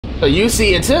So you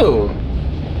see it too.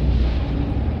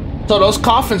 So those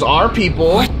coffins are people.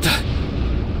 What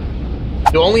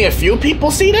the? Do only a few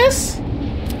people see this?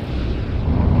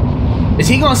 Is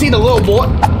he gonna see the little boy?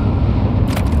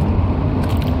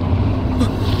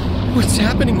 What's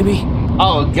happening to me?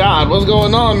 Oh God, what's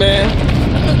going on, man?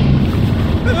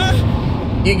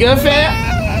 You good, fam?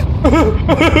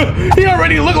 He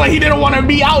already looked like he didn't want to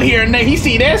be out here, and then he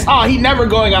see this? Oh, he never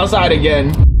going outside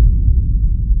again.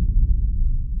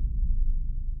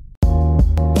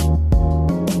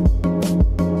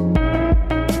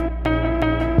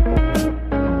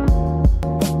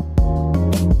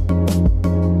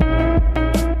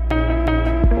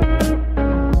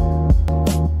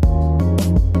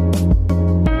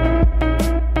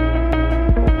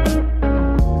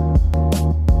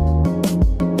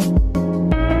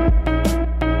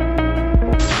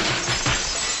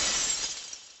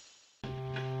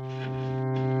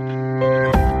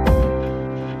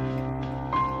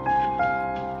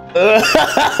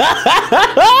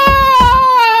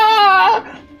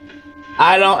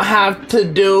 I don't have to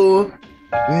do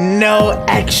no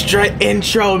extra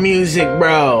intro music,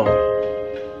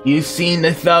 bro. You seen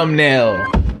the thumbnail.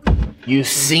 You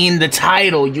seen the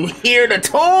title. You hear the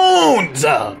tones.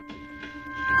 Dun,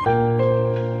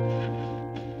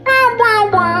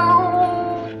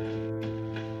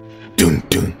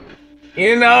 dun.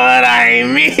 You know what I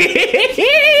mean?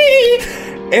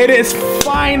 It is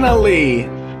finally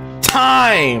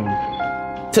time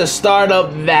to start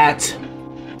up that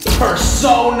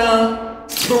Persona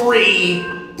 3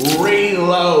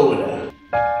 Reload.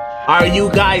 Are you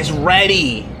guys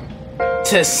ready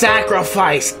to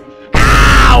sacrifice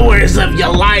hours of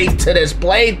your life to this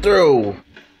playthrough?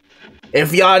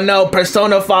 If y'all know,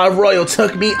 Persona 5 Royal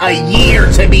took me a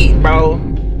year to beat, bro.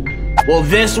 Will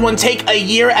this one take a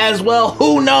year as well?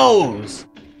 Who knows?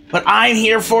 But I'm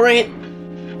here for it,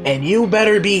 and you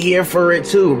better be here for it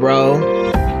too, bro.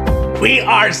 We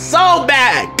are so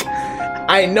back!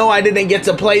 I know I didn't get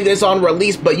to play this on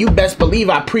release, but you best believe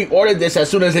I pre-ordered this as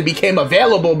soon as it became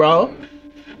available, bro.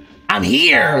 I'm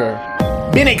here!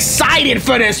 Been excited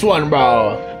for this one,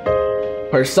 bro.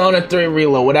 Persona 3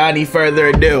 Reload, without any further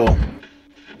ado,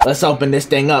 let's open this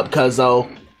thing up,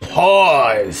 cuzzo.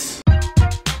 Pause.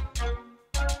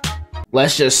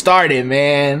 Let's just start it,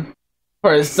 man.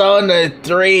 Persona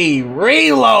 3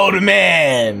 Reload,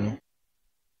 man.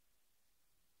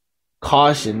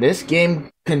 Caution, this game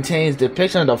contains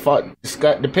depiction of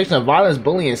violence,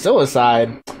 bullying, and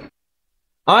suicide.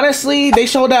 Honestly, they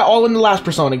showed that all in the last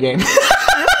Persona game.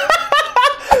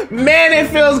 Man, it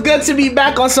feels good to be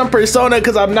back on some Persona,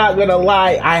 because I'm not gonna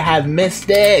lie, I have missed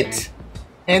it.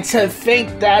 And to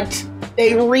think that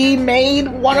they remade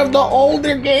one of the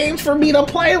older games for me to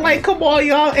play, like, come on,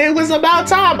 y'all, it was about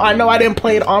time. I know I didn't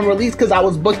play it on release because I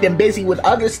was booked and busy with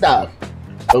other stuff.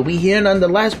 But we here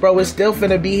nonetheless, bro. It's still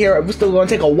finna be here. We're still gonna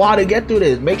take a while to get through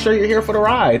this. Make sure you're here for the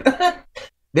ride.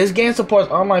 This game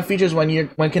supports online features when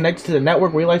connected to the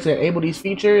network. We like to enable these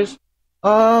features.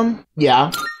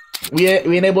 Yeah.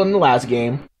 We enabled in the last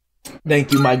game.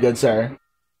 Thank you, my good sir.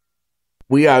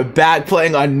 We are back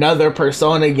playing another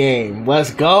Persona game.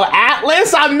 Let's go,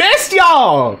 Atlas! I missed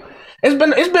y'all! It's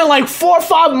been like 4 or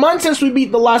 5 months since we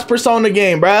beat the last Persona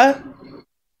game, bruh.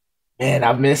 Man,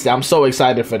 I've missed it. I'm so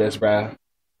excited for this, bruh.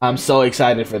 I'm so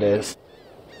excited for this.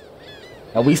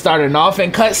 And we starting off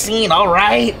in cutscene,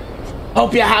 alright?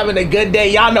 Hope you're having a good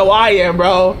day. Y'all know I am,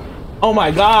 bro. Oh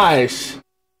my gosh.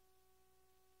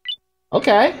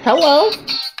 Okay, hello.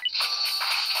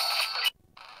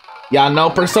 Y'all know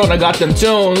Persona got them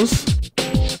tunes.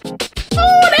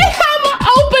 Oh, they have an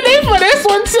opening for this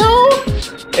one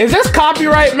too? Is this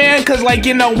copyright, man? Cause like,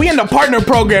 you know, we in the partner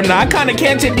program now. I kinda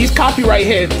can't take these copyright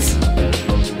hits.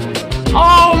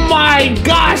 Oh my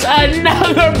gosh,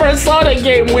 another Persona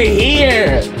game, we're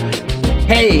here.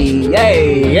 Hey,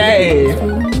 hey, hey.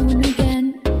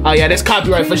 Oh yeah, this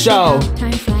copyright for sure.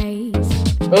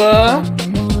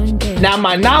 Now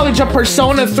my knowledge of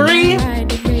Persona 3,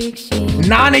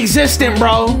 non-existent,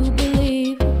 bro.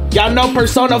 Y'all know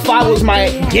Persona 5 was my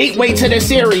gateway to the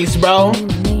series, bro.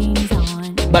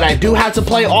 But I do have to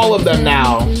play all of them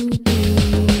now.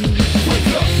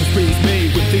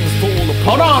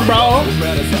 Hold on, bro.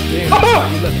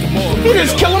 He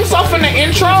just killed himself in the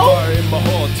intro?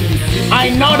 I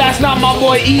know that's not my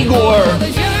boy Igor.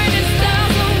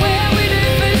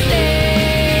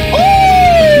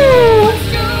 Ooh!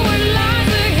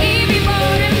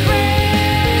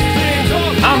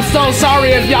 I'm so sorry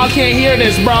if y'all can't hear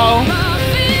this, bro.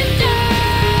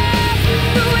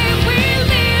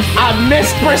 I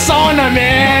missed Persona,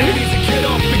 man.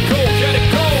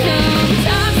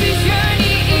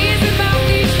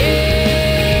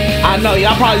 know,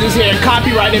 y'all probably just hearing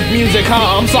copyrighted music,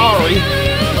 huh? I'm sorry.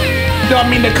 No, I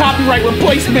mean the copyright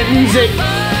replacement music.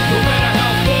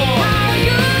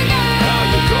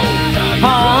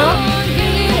 Huh?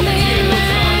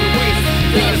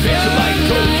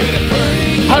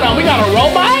 Hold on, we got a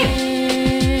robot?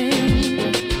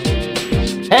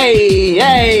 Hey,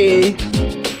 hey.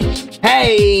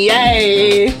 Hey,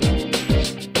 hey.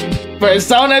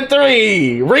 Persona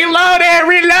 3. Reload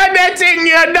that thing,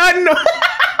 you done.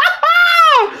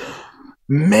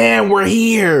 Man, we're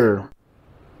here.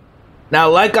 Now,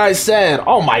 like I said,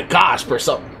 oh my gosh,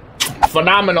 Persona.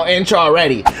 Phenomenal intro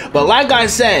already. But like I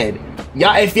said,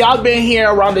 y'all, if y'all been here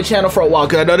around the channel for a while,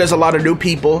 because I know there's a lot of new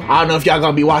people. I don't know if y'all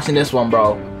gonna be watching this one,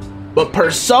 bro. But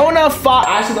Persona 5,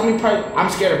 actually, let me press, I'm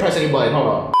scared to press any button, hold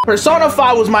on. Persona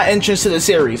 5 was my entrance to the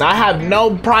series. I have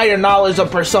no prior knowledge of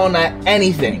Persona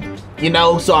anything, you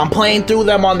know, so I'm playing through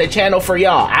them on the channel for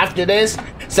y'all. After this,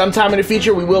 sometime in the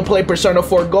future, we will play Persona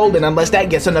 4 Golden, unless that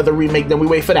gets another remake, then we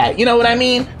wait for that. You know what I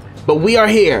mean? But we are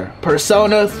here,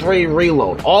 Persona 3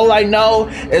 Reload. All I know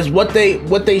is what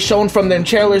they shown from them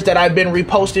trailers that I've been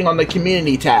reposting on the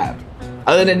community tab.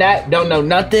 Other than that, don't know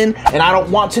nothing, and I don't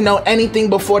want to know anything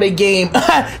before the game.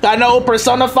 I know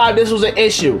Persona 5, this was an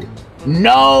issue.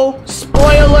 No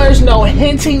spoilers, no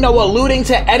hinting, no alluding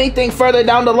to anything further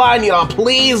down the line, y'all.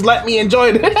 Please let me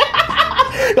enjoy it.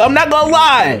 I'm not gonna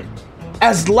lie.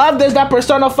 As loved as that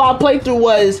Persona 5 playthrough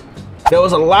was, there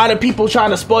was a lot of people trying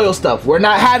to spoil stuff. We're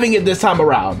not having it this time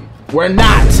around. We're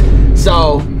not.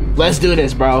 So, let's do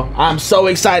this, bro. I'm so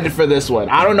excited for this one.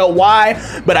 I don't know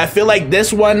why, but I feel like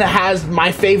this one has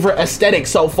my favorite aesthetic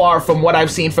so far from what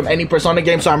I've seen from any Persona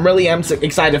game, so I'm really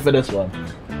excited for this one.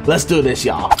 Let's do this,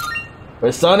 y'all.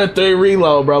 Persona 3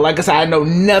 Reload, bro. Like I said, I know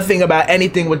nothing about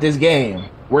anything with this game.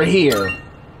 We're here.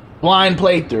 Blind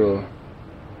playthrough.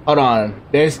 Hold on.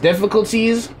 There's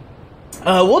difficulties.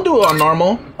 We'll do it on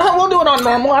normal. We'll do it on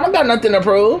normal. I don't got nothing to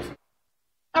prove.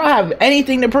 I don't have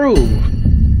anything to prove.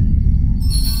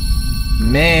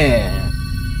 Man,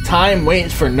 time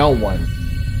waits for no one.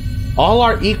 All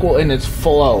are equal in its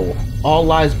flow. All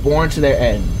lives born to their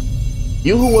end.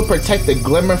 You who would protect the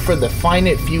glimmer for the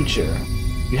finite future.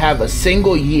 You have a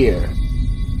single year.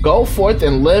 Go forth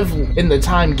and live in the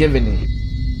time given you.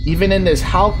 Even in this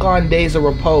halcyon days of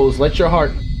repose, let your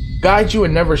heart guide you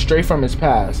and never stray from its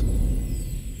past.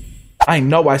 I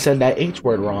know I said that H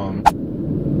word wrong.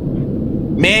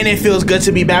 Man, it feels good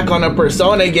to be back on a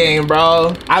Persona game,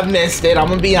 bro. I've missed it, I'm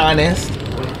gonna be honest.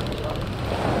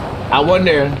 I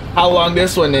wonder how long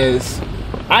this one is.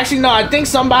 Actually, no, I think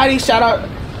somebody, shout out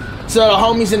to the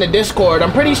homies in the Discord.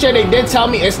 I'm pretty sure they did tell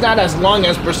me it's not as long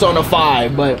as Persona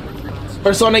 5, but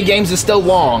Persona games is still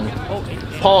long.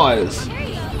 Pause.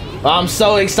 I'm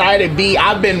so excited, B.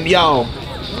 I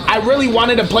really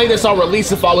wanted to play this on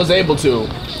release if I was able to.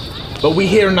 But we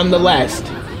here nonetheless.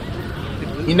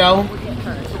 You know?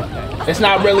 It's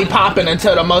not really popping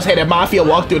until the Most Hated Mafia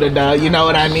walk through the door, you know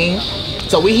what I mean?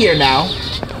 So we here now.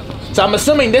 So I'm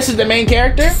assuming this is the main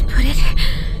character? Just put it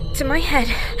to my head.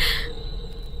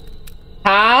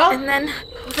 Huh? And then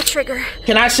pull the trigger.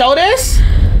 Can I show this?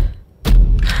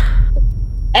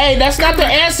 Hey, that's not the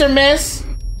answer, miss.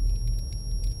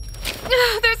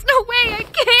 There's no way, I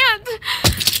can't.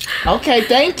 Okay,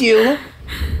 thank you.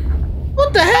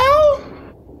 What the hell?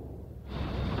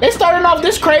 They starting off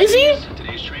this crazy?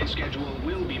 Today's train schedule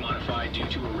will be modified due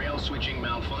to a rail switching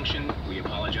malfunction. We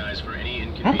apologize for any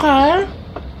inconvenience. Okay.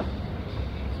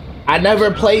 I never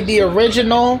played the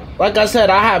original. Like I said,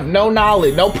 I have no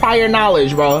knowledge, no prior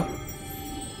knowledge, bro.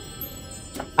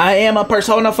 I am a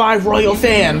Persona 5 Royal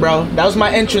fan, bro. That was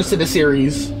my entrance to the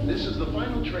series. This is the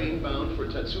final train bound for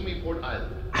Tatsumi Port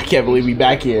Island. I can't believe we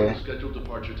back here. Scheduled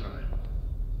departure time.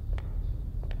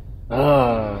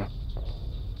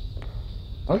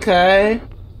 Okay.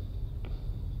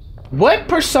 What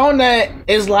Persona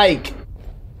is like?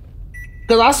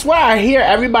 Because I swear I hear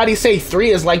everybody say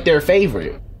 3 is like their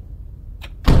favorite.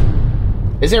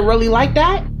 Is it really like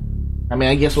that? I mean,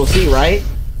 I guess we'll see, right?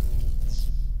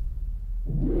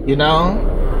 You know?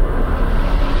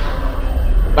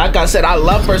 Like I said, I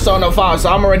love Persona 5,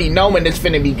 so I'm already knowing it's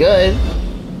finna be good.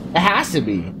 It has to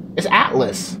be. It's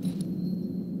Atlas.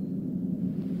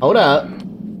 Hold up.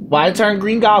 Why turn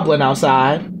Green Goblin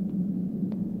outside?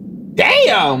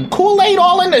 Damn! Kool-Aid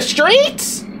all in the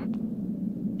streets?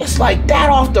 It's like that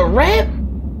off the rip?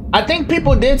 I think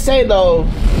people did say, though,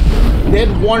 did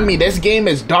warn me this game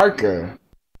is darker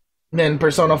than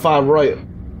Persona 5 Royal.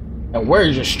 And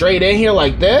we're just straight in here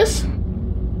like this?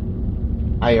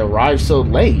 I arrived so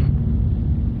late.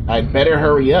 I'd better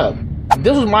hurry up. If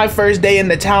this was my first day in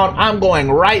the town, I'm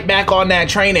going right back on that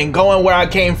train and going where I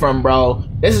came from, bro.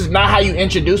 This is not how you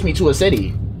introduce me to a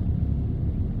city.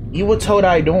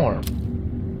 Iwatodai Dorm.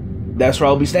 That's where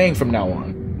I'll be staying from now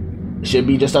on. It should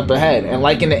be just up ahead. And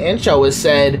like in the intro, it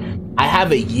said, I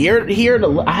have a year here to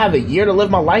live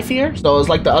my life here. So it's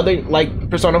like the other, like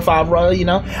Persona 5 Royal, you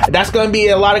know? That's gonna be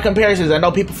a lot of comparisons. I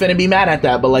know people finna be mad at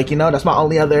that, but like, you know, that's my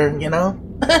only other, you know?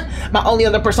 My only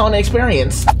other Persona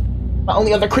experience. My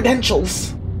only other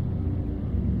credentials.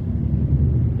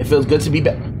 It feels good to be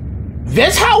back.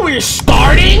 This how we're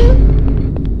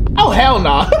starting? Oh, hell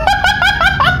no.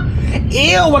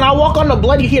 Ew, when I walk on the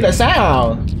blood, you hear the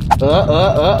sound.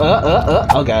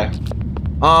 Okay.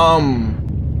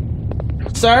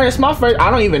 Sir, it's my first. I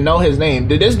don't even know his name.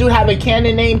 Did this dude have a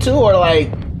canon name too, or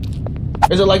like,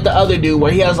 is it like the other dude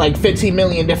where he has like 15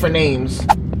 million different names,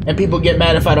 and people get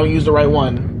mad if I don't use the right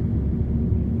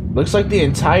one? Looks like the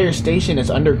entire station is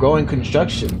undergoing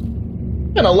construction.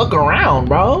 I'm gonna look around,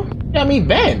 bro. Yeah, I mean,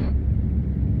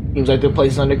 Ben. Seems like the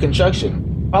place is under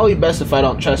construction. Probably best if I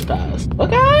don't trespass.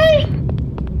 Okay.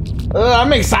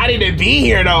 I'm excited to be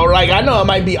here though. Like, I know it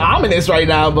might be ominous right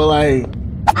now, but like,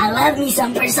 I love me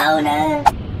some Persona.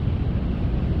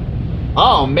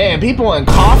 oh man, people in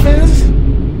coffins?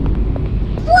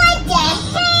 What the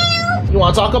hell? You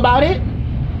wanna talk about it?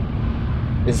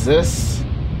 Is this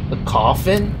the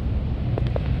coffin?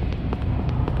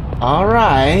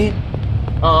 Alright.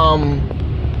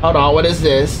 Hold on, what is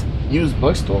this? Used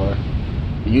bookstore.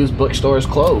 The used bookstore is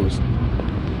closed.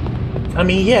 I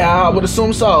mean, yeah, I would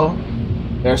assume so.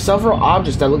 There are several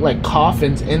objects that look like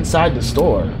coffins inside the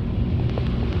store.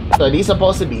 So these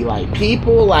supposed to be like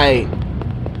people, like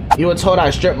you were told I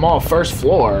strip mall first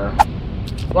floor.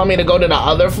 You want me to go to the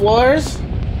other floors?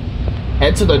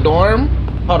 Head to the dorm?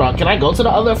 Hold on, can I go to the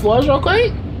other floors real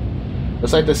quick?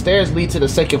 Looks like the stairs lead to the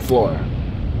second floor.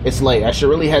 It's late, I should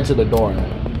really head to the dorm.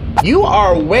 You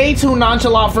are way too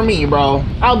nonchalant for me, bro.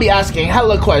 I'll be asking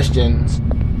hella questions.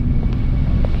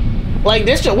 Like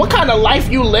this shit, what kind of life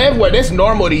you live where this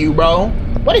normal to you, bro?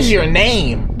 What is your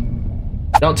name?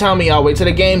 Don't tell me I'll wait till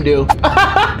the game do.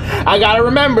 I gotta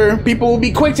remember, people will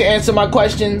be quick to answer my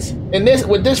questions. In this,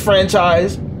 with this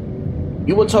franchise,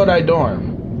 Iwatodai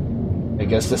Dorm. I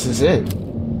guess this is it.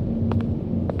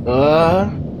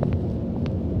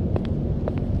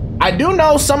 I do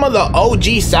know some of the OG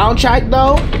soundtrack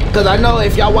though, because I know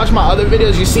if y'all watch my other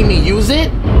videos, you see me use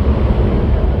it.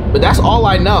 But that's all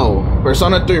I know.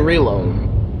 Persona 3 Reload.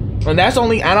 And that's I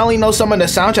only know some of the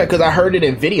soundtrack because I heard it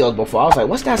in videos before. I was like,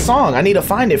 what's that song? I need to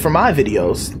find it for my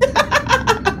videos.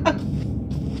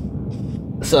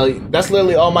 So that's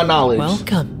literally all my knowledge.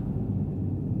 Welcome.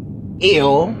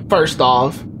 Ew, first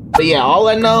off. But yeah, all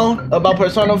I know about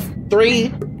Persona 3,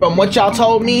 from what y'all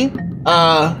told me,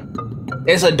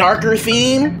 it's a darker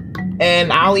theme,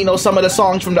 and I only know some of the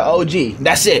songs from the OG.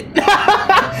 That's it.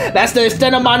 That's the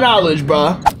extent of my knowledge,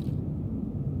 bruh.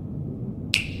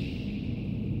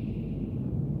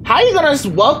 How you gonna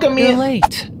welcome me? You're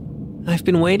late. I've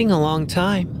been waiting a long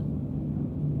time.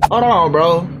 Hold on,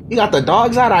 bro. You got the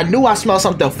dogs out? I knew I smelled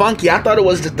something funky. I thought it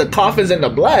was just the coffins and the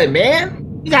blood,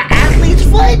 man. You got athlete's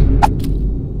foot?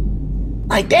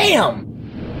 Like, damn.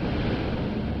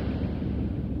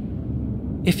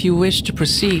 If you wish to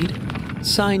proceed,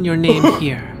 sign your name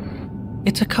here.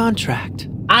 It's a contract.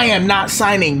 I am not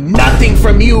signing nothing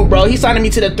from you, bro. He's signing me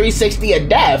to the 360 of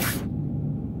death.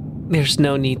 There's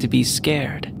no need to be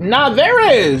scared. Nah, there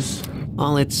is.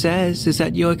 All it says is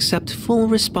that you accept full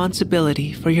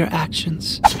responsibility for your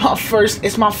actions.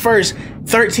 It's my first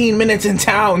 13 minutes in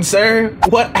town, sir.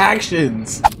 What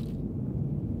actions?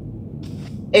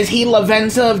 Is he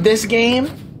Lavenza of this game?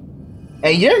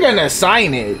 And you're gonna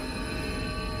sign it.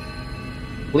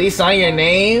 Please sign your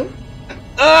name.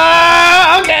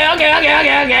 Okay.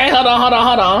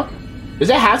 Hold on. Does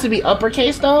it have to be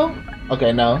uppercase though?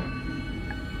 Okay, no.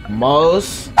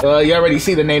 Most, you already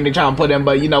see the name they're trying to put in,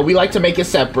 but you know, we like to make it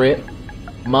separate.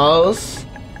 Most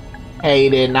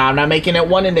hated. Nah, I'm not making it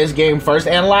one in this game, first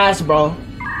and last, bro.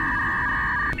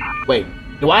 Wait,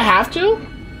 do I have to?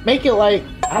 Make it like,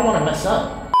 I don't want to mess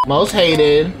up. Most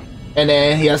hated, and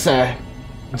then, yes sir,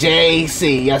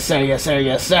 JC, yes sir.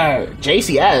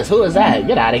 JCS, who is that?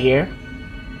 Get out of here.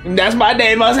 That's my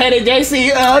name, Most Hated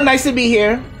JC. Nice to be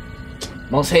here.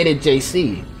 Most Hated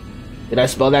JC. Did I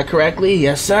spell that correctly?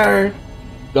 Yes, sir.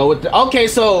 Go with the. Okay,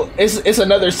 so it's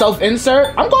another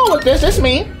self-insert. I'm going with this. It's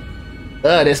me.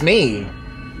 That's me.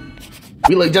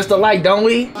 We look just alike, don't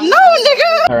we? No,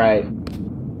 nigga. All right.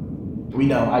 We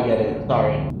know. I get it.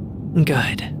 Sorry.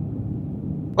 Good.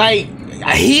 Like,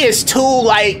 he is too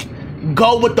like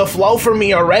go with the flow for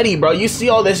me already, bro. You see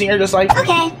all this and you're just like,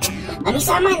 okay. Let me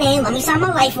sign my name. Let me sign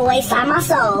my life away. Sign my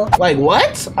soul. Like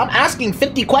what? I'm asking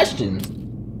 50 questions.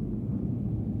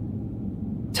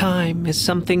 time is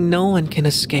something no one can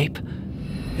escape.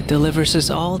 It delivers us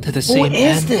all to the same Who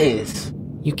is end. this?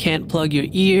 You can't plug your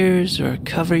ears or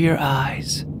cover your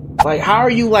eyes. Like, how are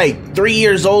you like 3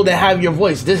 years old and have your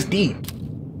voice this deep?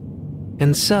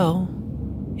 And so,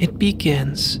 it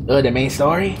begins. The main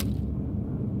story?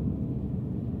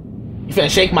 You finna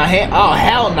shake my hand? Oh,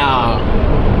 hell nah.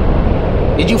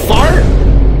 Did you fart?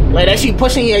 Like, that she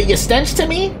pushing your stench to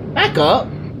me? Back up.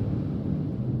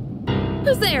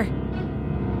 Who's there?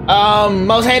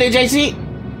 Most hated JC?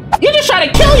 You just trying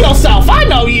to kill yourself. I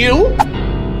know you.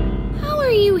 How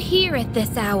are you here at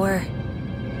this hour?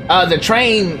 The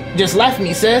train just left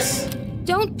me, sis.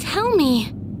 Don't tell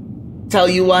me. Tell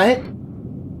you what?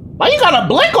 Why you got a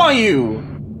blink on you?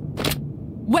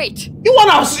 Wait. You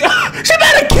wanna... She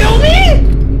better kill me?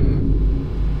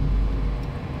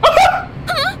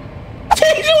 Huh?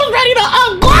 She was ready to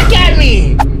Glock at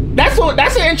me.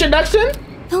 That's an introduction.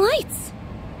 The lights.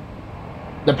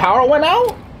 The power went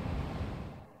out?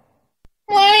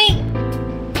 What?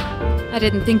 I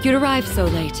didn't think you'd arrive so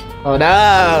late. Oh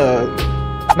no.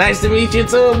 Nice to meet you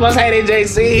too, Most Hated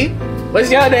JC. What's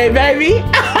your name, baby?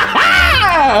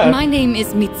 My name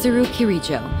is Mitsuru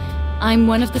Kirijo. I'm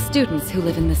one of the students who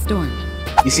live in this dorm.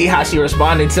 You see how she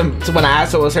responded to when I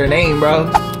asked her what's her name, bro?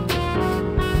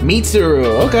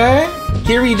 Mitsuru, okay.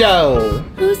 Kirijo.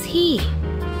 Who's he?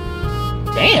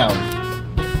 Damn.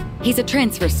 He's a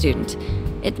transfer student.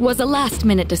 It was a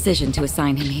last-minute decision to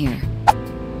assign him here.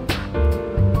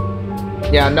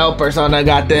 Yeah, no Persona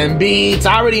got them beats.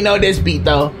 I already know this beat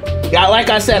though. Yeah, like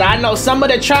I said, I know some of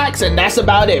the tracks and that's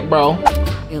about it, bro.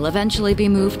 He'll eventually be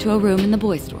moved to a room in the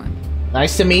boys' dorm.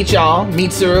 Nice to meet y'all.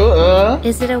 Mitsuru,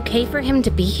 Is it okay for him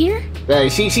to be here?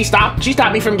 she stopped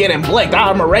me from getting blinked. I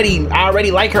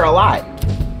already like her a lot.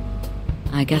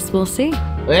 I guess we'll see.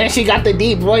 And she got the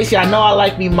deep voice. Yeah, I know I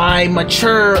like me my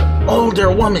mature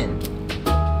older woman.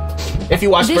 If you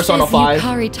watch This Persona is 5.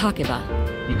 Yukari Takeba.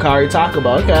 Yukari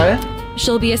Takeba, okay.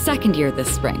 She'll be a second year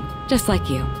this spring, just like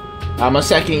you. I'm a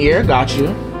second year, got you.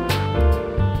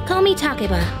 Call me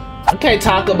Takeba. Okay,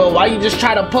 Takeba, why you just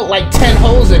try to put like 10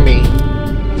 holes in me?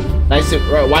 Nice to,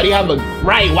 bro, why do you have a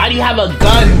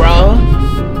gun, bro?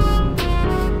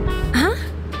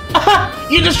 Huh?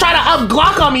 You just try to up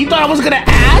Glock on me. You thought I was gonna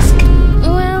ask?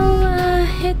 Well,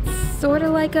 it's sort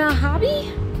of like a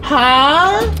hobby?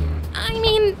 Huh? I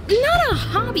mean, not a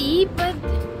hobby, but...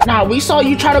 Nah, we saw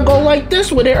you try to go like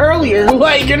this with it earlier.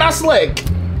 Like, you're not slick.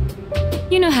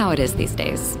 You know how it is these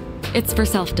days. It's for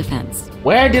self-defense.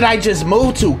 Where did I just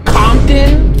move to?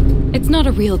 Compton? It's not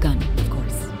a real gun, of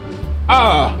course.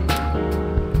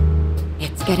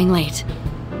 It's getting late.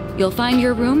 You'll find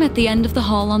your room at the end of the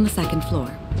hall on the second floor.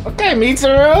 Okay,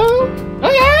 Mitsuru.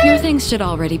 Okay. Your things should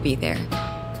already be there.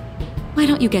 Why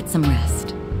don't you get some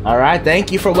rest? Alright,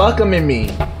 thank you for welcoming me,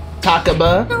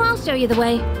 Takeba. Well, I'll show you the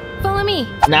way. Follow me.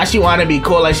 Now she wanted to be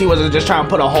cool, like she wasn't just trying to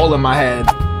put a hole in my head.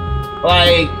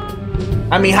 Like,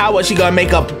 I mean, how was she gonna make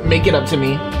it up to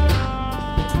me?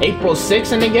 April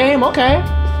 6th in the game? Okay.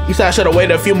 You said I should have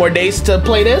waited a few more days to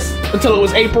play this until it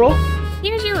was April?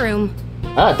 Here's your room.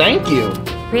 Thank you.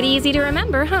 Pretty easy to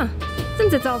remember, huh?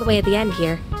 Since it's all the way at the end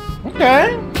here.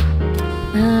 Okay.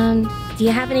 Do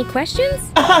you have any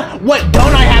questions? What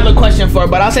don't I have a question for?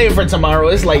 But I'll save it for tomorrow.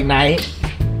 It's late night.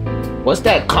 What's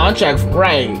that contract?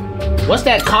 Right. What's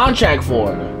that contract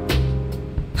for?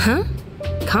 Huh?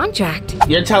 Contract?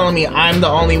 You're telling me I'm the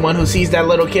only one who sees that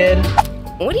little kid?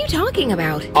 What are you talking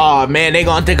about? Oh man, they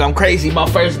gonna think I'm crazy my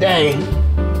first day.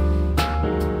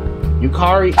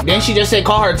 Yukari, didn't she just say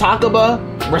call her Takeba?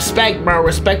 Respect, bro,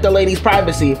 respect the lady's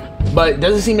privacy, but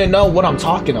doesn't seem to know what I'm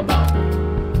talking about.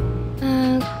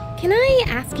 Can I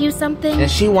ask you something? And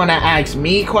she wanna ask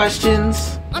me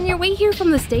questions? On your way here from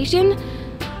the station,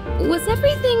 was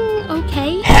everything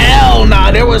okay? Hell nah,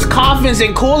 there was coffins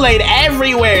and Kool-Aid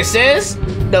everywhere, sis.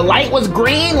 The light was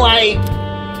green, like...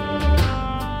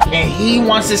 And he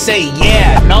wants to say,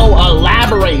 yeah, no,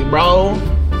 elaborate, bro.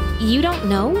 You don't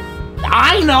know?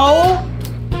 I know.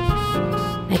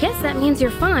 I guess that means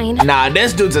you're fine. Nah,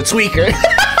 this dude's a tweaker.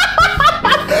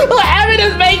 Whoever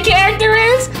this main character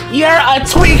is, you're a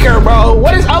tweaker, bro.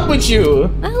 What is up with you?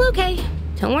 Well, okay.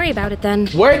 Don't worry about it then.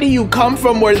 Where do you come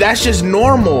from where that's just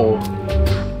normal?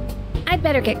 I'd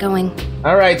better get going.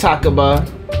 All right, Takeba.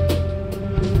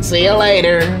 See you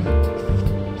later.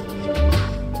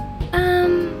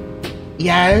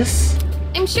 Yes?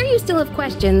 I'm sure you still have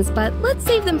questions, but let's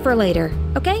save them for later,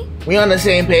 okay? We on the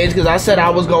same page because I said I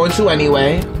was going to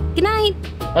anyway. Good night.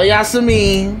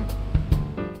 Oyasumi.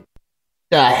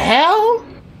 The hell?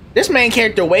 This main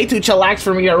character way too chillax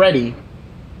for me already.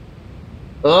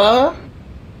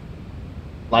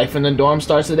 Life in the dorm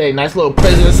starts today. Nice little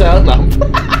prison cell. No.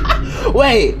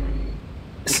 Wait,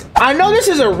 I know this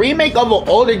is a remake of an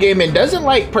older game, and doesn't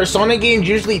like Persona games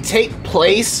usually take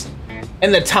place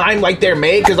in the time like they're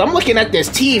made? Because I'm looking at this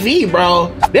TV,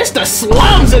 bro. This the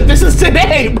slums if this is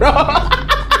today, bro.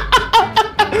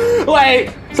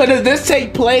 Like, so does this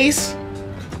take place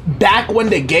back when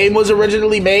the game was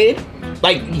originally made?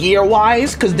 Like,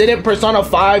 year-wise? Because didn't Persona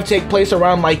 5 take place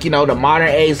around, like, you know, the modern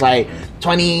age, like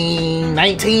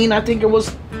 2019, I think it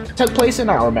was, took place in?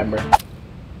 I don't remember.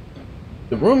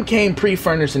 The room came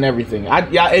pre-furnished and everything.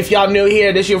 Yeah, if y'all new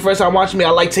here, this is your first time watching me, I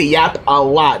like to yap a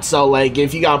lot. So, like,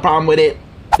 if you got a problem with it,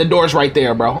 the door's right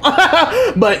there, bro.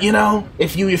 But, you know,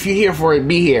 if you're here for it,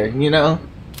 be here, you know?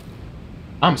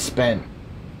 I'm spent.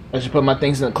 I should put my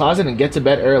things in the closet and get to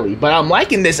bed early. But I'm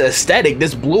liking this aesthetic,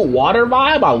 this blue water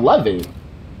vibe. I love it.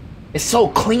 It's so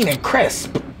clean and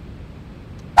crisp.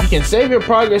 You can save your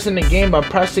progress in the game by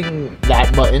pressing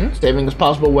that button. Saving is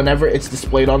possible whenever it's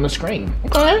displayed on the screen.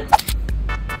 Okay.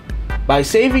 By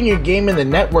saving your game in the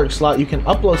network slot, you can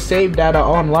upload save data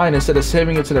online instead of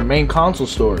saving it to the main console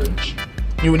storage.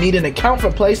 You would need an account for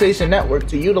PlayStation Network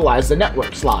to utilize the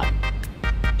network slot.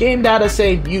 Game data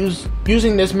saved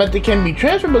using this method can be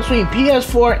transferred between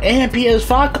PS4 and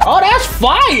PS5. Oh, that's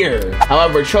fire!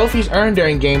 However, trophies earned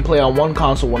during gameplay on one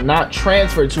console will not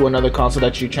transfer to another console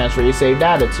that you transfer your save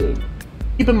data to.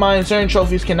 Keep in mind, certain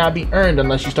trophies cannot be earned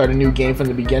unless you start a new game from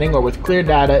the beginning or with clear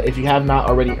data if you have not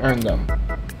already earned them.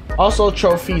 Also,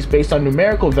 trophies based on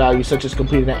numerical values such as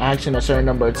completing an action a certain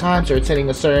number of times or attaining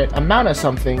a certain amount of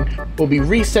something will be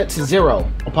reset to 0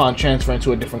 upon transferring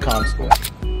to a different console.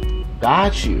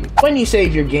 Got you. When you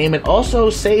save your game, it also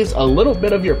saves a little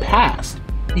bit of your past.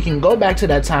 You can go back to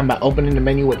that time by opening the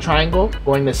menu with triangle,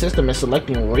 going to system and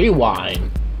selecting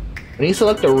rewind. When you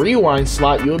select the rewind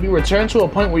slot, you will be returned to a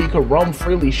point where you can roam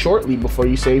freely shortly before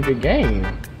you save your game.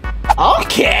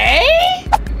 Okay!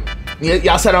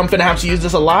 Y'all said I'm finna have to use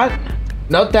this a lot?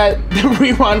 Note that the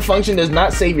rewind function does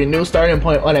not save your new starting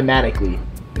point automatically.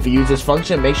 If you use this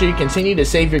function, make sure you continue to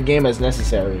save your game as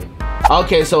necessary.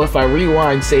 Okay, so if I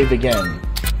rewind, save again.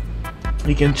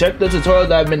 You can check the tutorial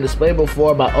that have been displayed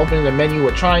before by opening the menu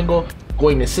with triangle,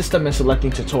 going to system and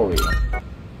selecting tutorial.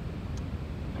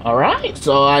 Alright,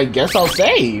 so I guess I'll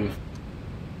save.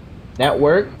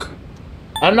 Network.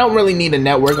 I don't really need a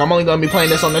network, I'm only gonna be playing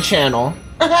this on the channel.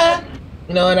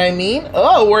 You know what I mean?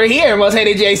 Oh, we're here, Most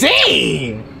Hated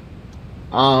JC!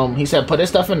 He said put his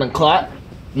stuff in the closet.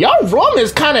 Your room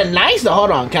is kind of nice though.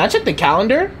 Hold on, can I check the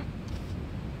calendar?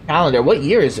 Calendar, what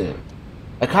year is it?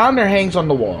 A calendar hangs on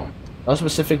the wall. No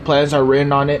specific plans are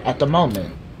written on it at the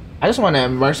moment. I just want to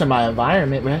immerse in my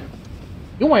environment, man.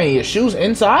 You wearing your shoes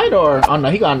inside or? Oh no,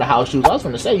 he got on the house shoes. I was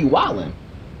gonna say you wildin'.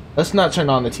 Let's not turn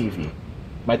on the TV.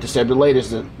 Might disturb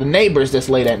the neighbors this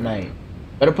late at night.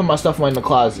 Better put my stuff away in the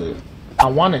closet. I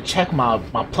want to check my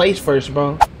place first,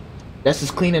 bro. That's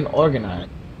just clean and organized.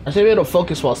 I should be able to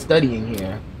focus while studying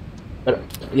here. But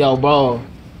yo, bro,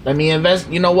 let me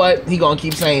invest. You know what? He gonna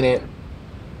keep saying it.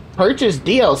 Purchase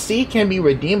DLC can be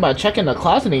redeemed by checking the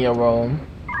closet in your room.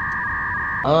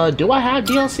 Do I have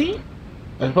DLC?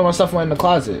 Let's put my stuff away in the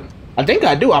closet. I think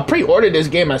I do. I pre-ordered this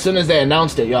game as soon as they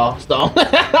announced it, y'all. So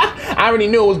I already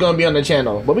knew it was gonna be on the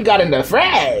channel. But we got in the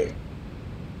fray.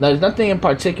 Now, there's nothing in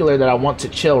particular that I want to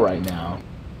chill right now.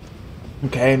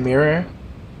 Okay, mirror.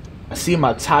 I see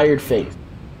my tired face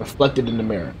reflected in the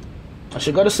mirror. I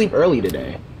should go to sleep early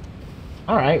today.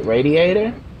 Alright,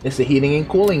 radiator. It's a heating and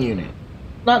cooling unit.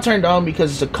 Not turned on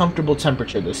because it's a comfortable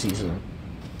temperature this season.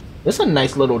 It's a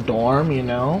nice little dorm, you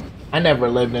know. I never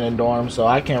lived in a dorm, so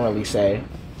I can't really say.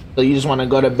 So you just want to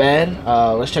go to bed?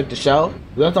 Let's check the shelf.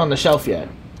 Nothing on the shelf yet.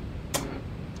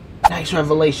 Nice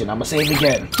revelation. I'm gonna save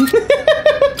again.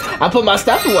 I put my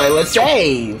stuff away. Let's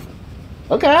save.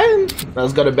 Okay,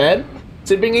 let's go to bed.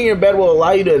 Sleeping in your bed will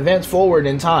allow you to advance forward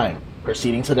in time,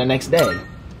 proceeding to the next day.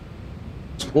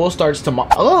 School starts tomorrow.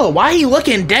 Oh, why are you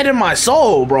looking dead in my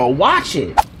soul, bro? Watch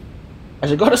it. I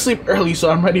should go to sleep early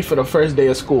so I'm ready for the first day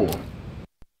of school.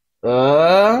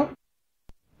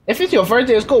 If it's your first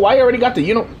day of school, why you already got the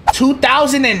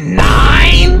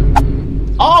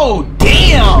 2009? Oh,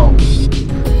 damn.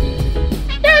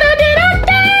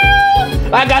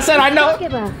 Like I said, I know.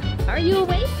 Are you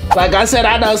awake? Like I said,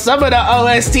 I know some of the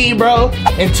OST, bro.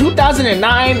 In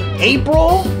 2009,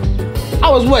 April, I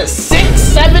was what, 6,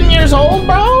 7 years old,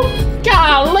 bro?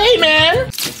 Golly,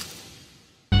 man.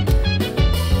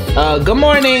 Good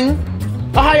morning.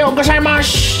 Ohayo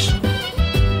gozaimasu.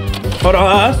 Hold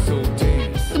on.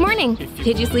 Good morning.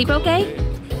 Did you sleep okay?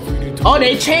 Oh,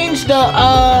 they changed the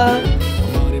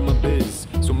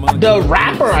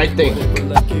rapper, I think.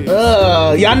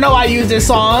 Y'all know I use this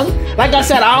song. Like I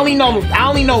said, I only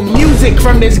know music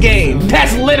from this game.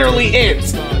 That's literally it.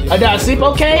 Did I sleep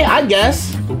okay? I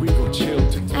guess.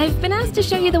 I've been asked to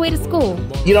show you the way to school.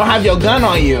 You don't have your gun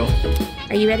on you.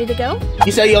 Are you ready to go?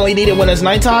 You said you only need it when it's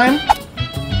nighttime?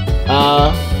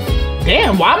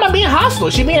 Damn, why am I being hostile?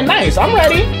 She being nice. I'm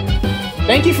ready.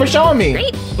 Thank you for showing me.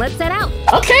 Great, let's set out.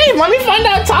 Okay, let me find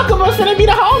out Takaba's finna be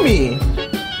the homie.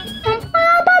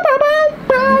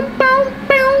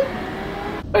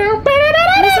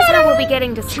 This is how we'll be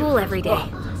getting to school every day.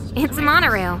 It's a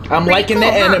monorail. I'm liking the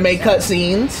anime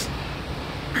cutscenes.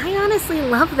 I honestly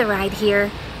love the ride here.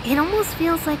 It almost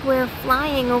feels like we're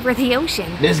flying over the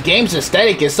ocean. This game's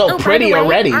aesthetic is so By pretty the way,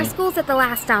 already. Our school's at the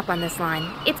last stop on this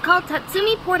line. It's called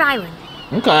Tatsumi Port Island.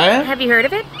 Okay. Have you heard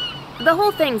of it? The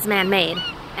whole thing's man-made,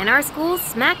 and our school's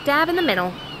smack dab in the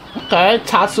middle. Okay,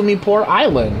 Tatsumi Port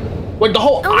Island. Wait, the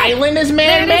whole island is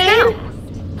man-made?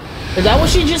 Is that what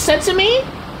she just said to me?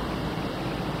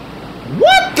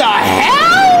 What the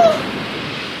hell?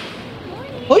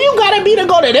 Who you gotta be to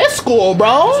go to this school,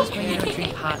 bro?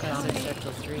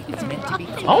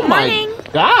 Oh my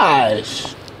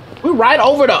gosh. We ride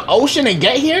over the ocean and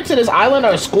get here to this island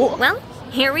or school? Well,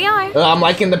 here we are. I'm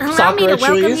liking the Allow sakura me to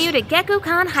welcome trees. you to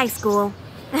Gekukan High School.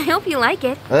 I hope you like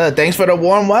it. Thanks for the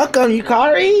warm welcome,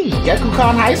 Yukari.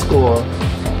 Gekukan High School.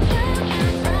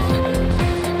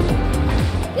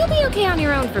 You'll be okay on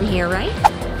your own from here, right?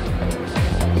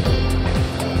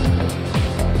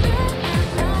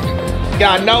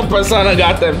 God, no Persona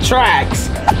got them tracks.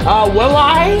 Will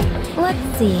I?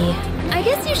 Let's see. I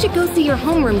guess you should go see your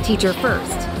homeroom teacher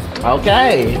first.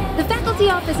 Okay. The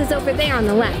faculty office is over there on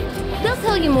the left. They'll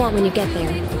tell you more when you get there.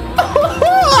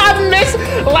 I miss,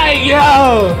 like,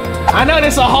 yo. I know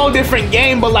this is a whole different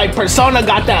game, but like Persona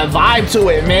got that vibe to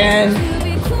it, man.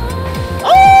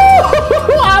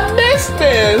 Oh, I missed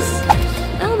this.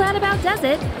 Well, that about does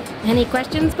it. Any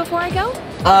questions before I go?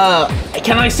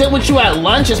 Can I sit with you at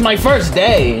lunch? It's my first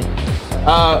day.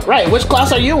 Right, which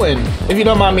class are you in, if you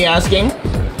don't mind me asking?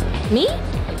 Me?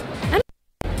 I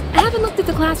haven't looked at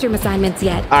the classroom assignments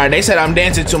yet. All right, they said I'm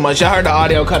dancing too much. I heard the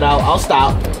audio cut out. I'll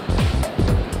stop.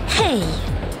 Hey.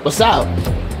 What's up?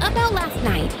 About last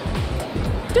night.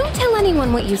 Don't tell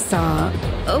anyone what you saw,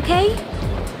 okay?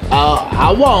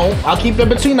 I won't. I'll keep it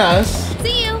between us.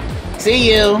 See you.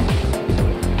 See you.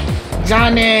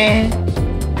 Johnny.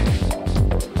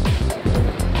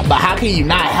 But how can you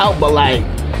not help but like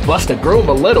bust the groove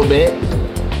a little bit?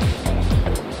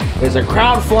 There's a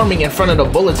crowd forming in front of the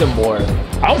bulletin board.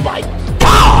 Oh my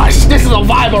gosh, this is a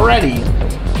vibe already.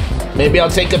 Maybe I'll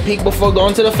take a peek before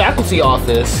going to the faculty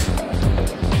office.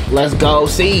 Let's go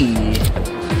see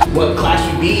what class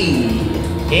you be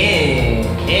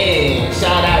in.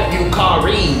 Shout out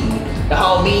Yukari, the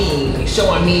homie,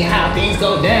 showing me how things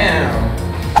go down.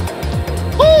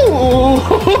 Ooh,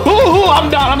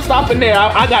 I'm done. I'm stopping there.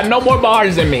 I got no more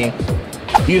bars in me.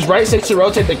 Use right stick to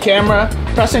rotate the camera.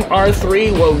 Pressing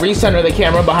R3 will recenter the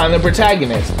camera behind the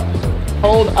protagonist.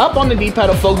 Hold up on the D-pad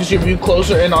to focus your view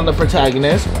closer in on the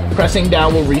protagonist. Pressing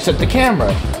down will reset the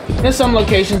camera. In some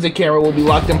locations, the camera will be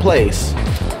locked in place.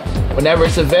 Whenever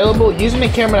it's available, using the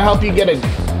camera to help you get a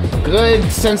good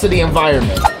sense of the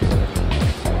environment.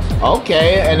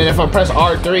 Okay, and then if I press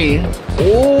R3,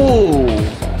 ooh,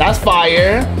 that's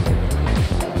fire.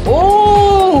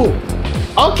 Ooh,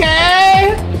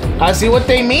 okay, I see what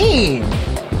they mean.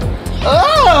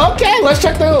 Oh, okay, let's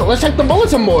check the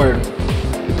bulletin board.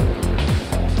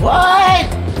 What?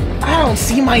 I don't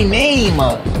see my name.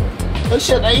 What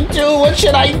should I do? What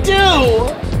should I do?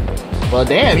 Well,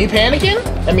 damn, you panicking?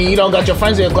 I mean, you don't got your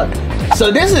friends in your class. So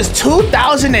this is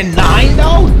 2009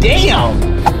 though? Damn.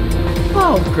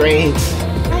 Oh, great.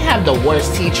 I have the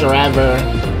worst teacher ever.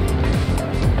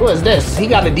 Who is this? He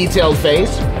got a detailed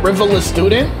face. Frivolous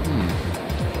student?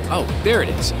 Oh, there it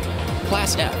is.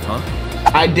 Class F, huh?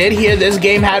 I did hear this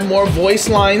game had more voice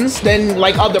lines than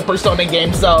like other Persona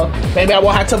games, so maybe I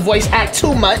won't have to voice act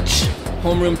too much.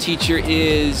 Homeroom teacher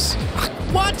is...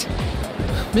 What?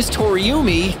 Miss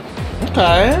Toriumi?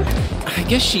 Okay. I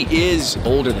guess she is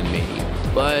older than me,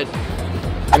 but...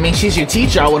 I mean, she's your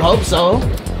teacher, I would hope so.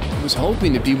 I was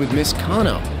hoping to be with Miss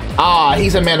Kano. Ah,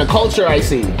 he's a man of culture, I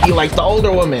see. He likes the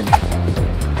older women.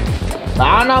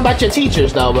 I don't know about your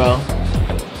teachers, though, bro.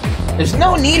 There's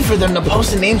no need for them to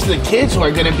post the names of the kids who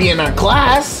are gonna be in our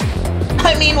class.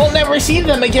 I mean, we'll never see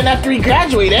them again after we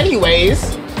graduate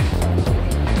anyways.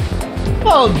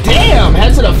 Oh, damn!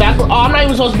 Head to the faculty. Oh, I'm not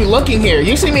even supposed to be looking here.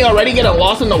 You see me already getting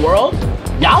lost in the world?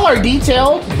 Y'all are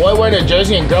detailed. Boy wearing a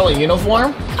jersey and girl in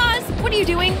uniform. Cuz, what are you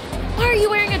doing? Why are you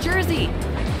wearing a jersey?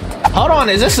 Hold on,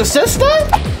 is this a sister?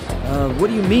 What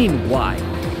do you mean, why?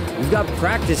 We've got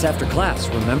practice after class,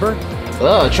 remember?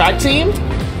 Track team?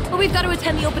 But we've got to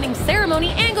attend the opening ceremony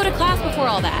and go to class before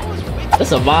all that.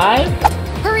 That's a vibe.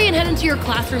 Hurry and head into your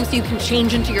classroom so you can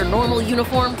change into your normal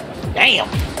uniform. Damn.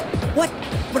 What?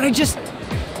 But I just...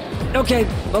 Okay,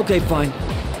 fine.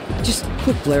 Just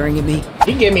quit glaring at me.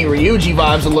 He gave me Ryuji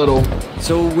vibes a little.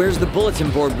 So where's the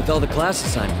bulletin board with all the class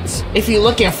assignments? If you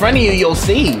look in front of you, you'll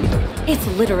see. It's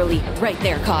literally right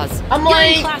there, Cause. I'm You're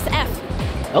like... in class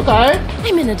F. Okay.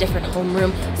 I'm in a different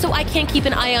homeroom, so I can't keep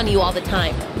an eye on you all the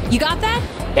time. You got that?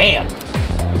 Damn.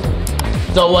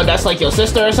 So what, that's like your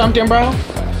sister or something, bro?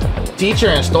 Teacher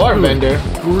and store vendor.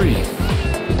 Grief.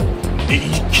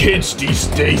 These kids these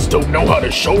days don't know how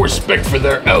to show respect for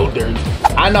their elders.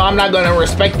 I know I'm not gonna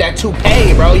respect that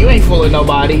toupee, bro. You ain't fooling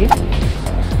nobody.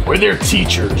 We're their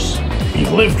teachers. We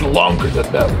lived longer than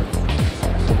them.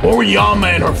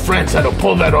 Moriyama and her friends had to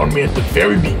pull that on me at the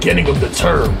very beginning of the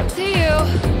term. See you.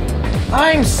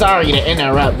 I'm sorry to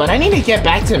interrupt, but I need to get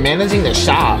back to managing the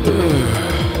shop.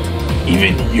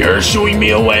 Even you're shooing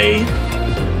me away?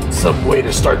 Some way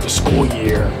to start the school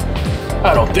year.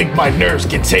 I don't think my nerves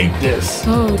can take this.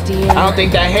 Oh dear. I don't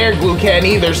think that hair glue can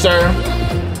either, sir.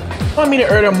 Want me to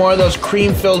order more of those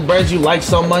cream-filled breads you like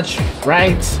so much,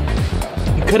 right?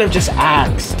 You could have just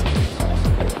asked.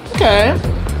 Okay.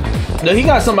 No, he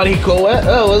got somebody he cool with.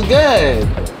 Oh, it's good.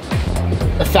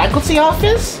 The faculty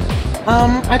office?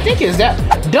 I think is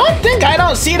that. Don't think I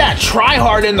don't see that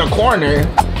tryhard in the corner.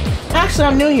 Actually,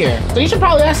 I'm new here, so you should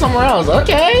probably ask somewhere else.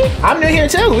 Okay, I'm new here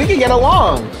too. We can get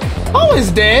along. Who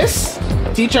is this?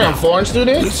 Teacher and foreign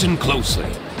student? Listen closely.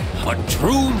 A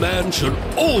true man should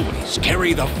always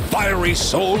carry the fiery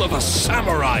soul of a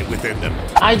samurai within them.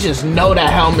 I just know that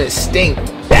helmet stink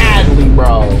badly,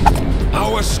 bro.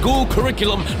 Our school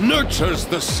curriculum nurtures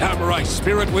the samurai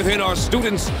spirit within our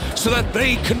students so that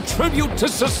they contribute to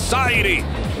society.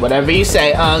 Whatever you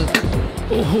say, Unc.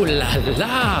 Oh la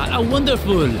la, how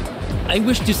wonderful. I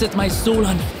wish to set my soul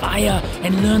on fire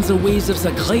and learn the ways of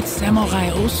the great samurai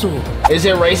also. Is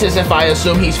it racist if I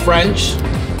assume he's French?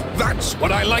 That's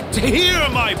what I like to hear,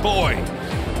 my boy.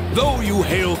 Though you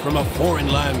hail from a foreign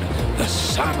land, the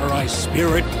samurai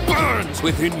spirit burns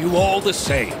within you all the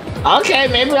same. Okay,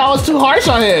 maybe I was too harsh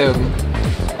on him.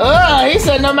 He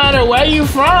said no matter where you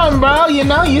from, bro, you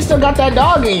know, you still got that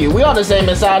dog in you. We all the same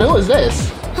inside. Who is this?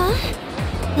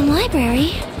 Huh? The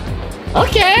library?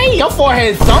 Okay, your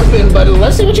forehead's thumping, but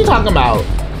let's see what you're talking about.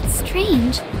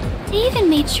 Strange. They even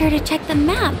made sure to check the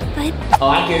map, but... Oh,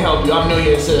 I can help you. I'm new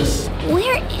here, sis.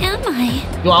 Where am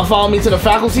I? You wanna follow me to the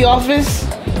faculty office?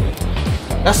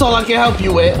 That's all I can help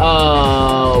you with.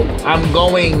 I'm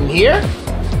going here?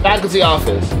 Faculty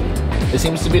office. It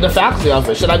seems to be the faculty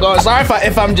office. Should I go? Sorry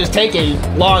if I'm just taking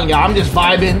long, y'all. I'm just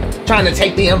vibing, trying to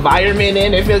take the environment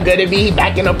in. It feels good to be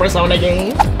back in a Persona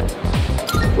game.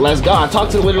 Let's go. I talk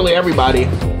to literally everybody.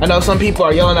 I know some people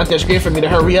are yelling at their screen for me to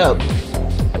hurry up.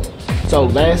 So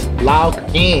let's log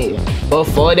in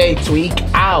before they tweak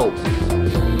out.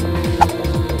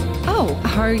 Oh,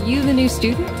 are you the new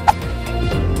student?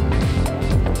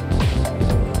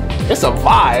 It's a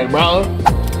vibe, bro.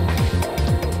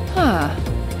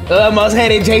 Huh. Most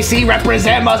hated JC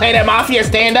represent, most hated mafia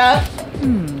stand up.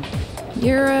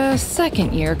 You're a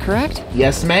second year, correct?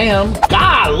 Yes, ma'am.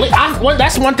 Golly,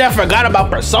 that's one thing I forgot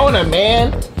about Persona,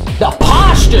 man. The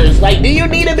postures. Like, do you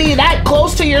need to be that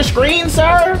close to your screen,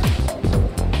 sir?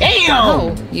 Damn.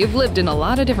 Oh, you've lived in a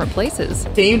lot of different places.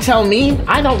 Can you tell me?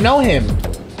 I don't know him.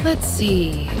 Let's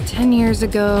see. 10 years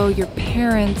ago, your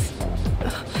parents...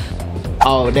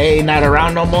 Oh, they not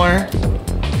around no more?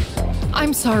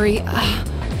 I'm sorry.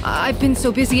 I've been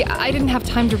so busy, I didn't have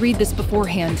time to read this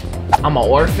beforehand. I'm an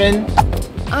orphan?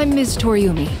 I'm Ms.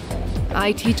 Toriumi.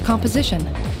 I teach composition.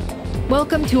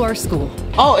 Welcome to our school.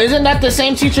 Oh, isn't that the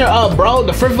same teacher, bro,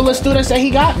 the frivolous students that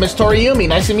he got? Ms. Toriumi,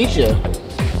 nice to meet you.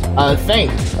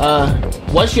 Thanks.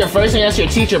 What's your first name? That's your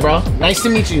teacher, bro. Nice to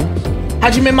meet you.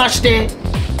 Hajimemashite.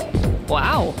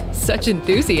 Wow, such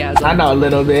enthusiasm. I know a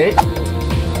little bit.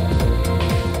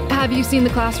 Have you seen the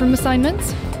classroom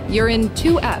assignments? You're in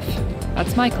 2F.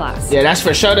 That's my class. Yeah, that's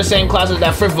for sure the same class as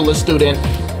that frivolous student.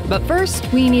 But first,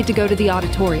 we need to go to the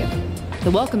auditorium.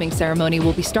 The welcoming ceremony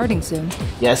will be starting soon.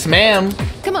 Yes, ma'am.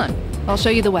 Come on, I'll show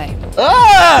you the way.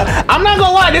 I'm not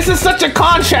gonna lie, this is such a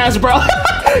contrast, bro.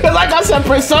 Cause like I said,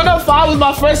 Persona 5 was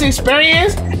my first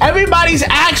experience. Everybody's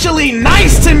actually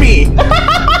nice to me.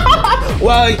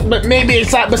 Well, but maybe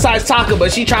besides Taka,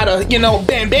 but she tried to, you know,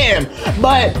 bam, bam.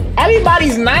 But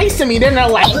everybody's nice to me. Then they're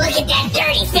like, look at that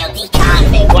dirty, filthy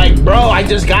convict. Like, bro, I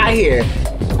just got here.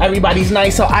 Everybody's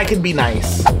nice, so I could be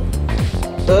nice.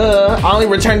 I only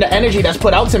return the energy that's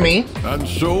put out to me. And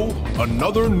so,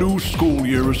 another new school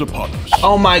year is upon us.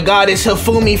 Oh my god, it's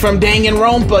Hifumi from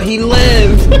Danganronpa. He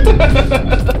lived.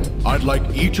 I'd like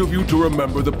each of you to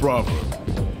remember the proverb.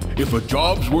 If a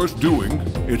job's worth doing,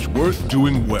 it's worth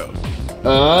doing well.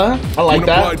 I like when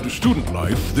that. Applied to student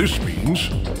life, this means...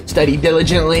 Study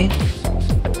diligently.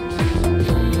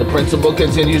 The principal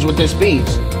continues with his speech.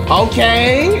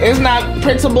 Okay, it's not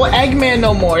Principal Eggman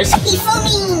no more. It's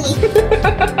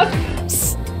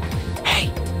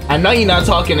Hey. I know you're not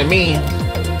talking to me.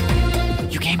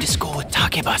 You came to school with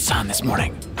Takeba-san this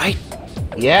morning, right?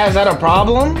 Yeah, is that a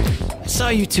problem? I saw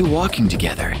you two walking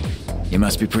together. You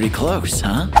must be pretty close,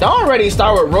 huh? Don't already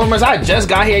start with rumors. I just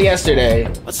got here yesterday.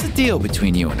 What's the deal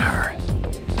between you and her?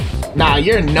 Nah,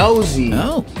 you're nosy.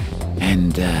 Oh.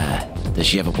 And, does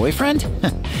she have a boyfriend?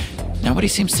 Nobody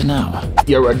seems to know.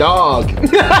 You're a dog.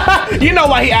 You know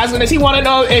why he asking this. He want to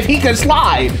know if he can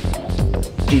slide.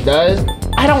 She does?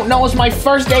 I don't know. It's my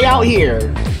first day out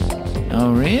here.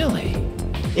 Oh, really?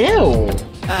 Ew.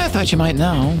 I thought you might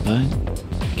know, but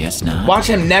I guess not. Watch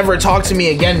him never talk to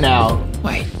me again now.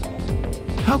 Wait.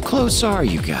 How close are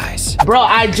you guys? Bro,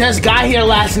 I just got here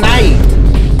last night.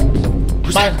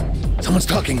 Who's that? Someone's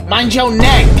talking. Mind your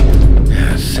neck.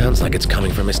 Sounds like it's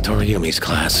coming from Miss Toriumi's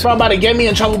class. Bro, about to get me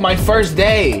in trouble my first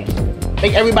day.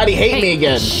 Make everybody hate me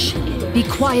again. Shh. Be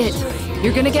quiet.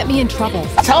 You're gonna get me in trouble.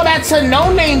 Tell that to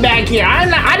No Name back here.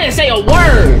 I didn't say a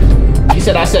word. You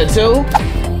said I said 2?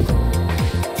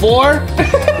 4?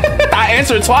 I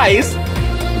answered twice.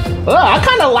 I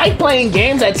kind of like playing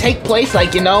games that take place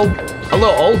like, you know, a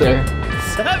little older.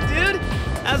 What's up, dude?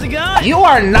 How's it going? You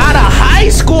are not a high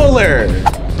schooler.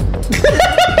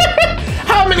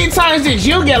 How many times did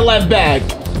you get left back?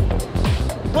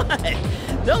 What?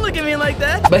 Don't look at me like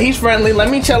that. But he's friendly. Let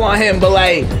me chill on him. But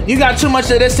like, you got too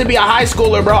much of this to be a high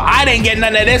schooler, bro. I didn't get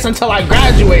none of this until I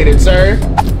graduated, sir.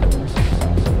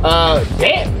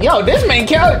 Damn. Yo, this main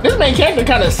character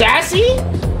kind of sassy.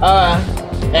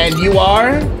 And you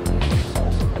are?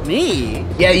 Me?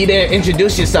 Yeah, you didn't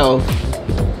introduce yourself.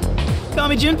 Call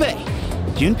me Junpei.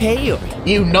 Junpei Iori.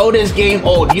 You know this game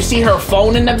old. You see her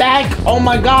phone in the back? Oh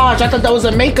my gosh, I thought that was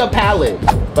a makeup palette.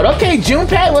 But okay,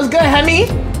 Junpei, what's good, Hemi?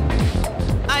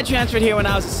 I transferred here when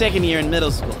I was a second year in middle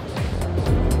school.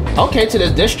 Okay, to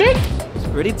this district? It's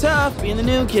pretty tough being the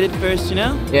new kid at first, you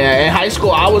know? Yeah, in high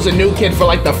school, I was a new kid for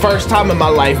like the first time in my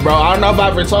life, bro. I don't know if I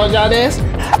ever told y'all this.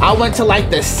 I went to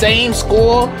like the same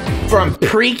school from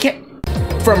pre-K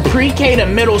to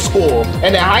middle school,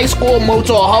 and then high school moved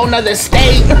to a whole nother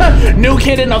state. New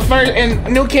kid in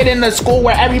the school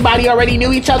where everybody already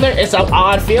knew each other. It's an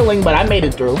odd feeling, but I made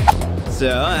it through.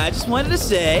 So I just wanted to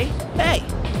say, hey,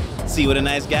 see what a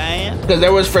nice guy I am? Because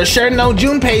there was for sure no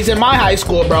Junpeis in my high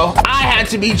school, bro. I had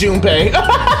to be Junpei.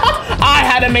 I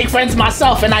had to make friends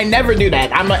myself, and I never do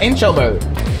that. I'm an introvert.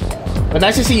 But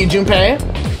nice to see you, Junpei.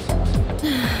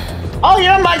 Oh,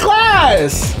 you're in my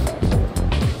class.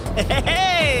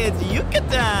 Hey, it's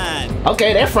Yuka-tan.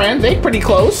 Okay, they're friends. They pretty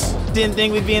close. Didn't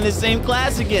think we'd be in the same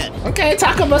class again. Okay,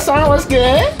 Takeba-san, what's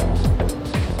good?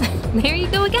 There you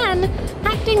go again,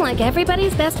 acting like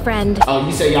everybody's best friend. Oh,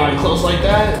 you say y'all ain't close like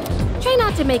that? Try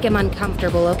not to make him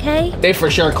uncomfortable, okay? They for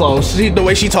sure close. See the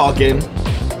way she talking.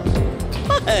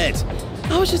 What?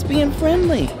 I was just being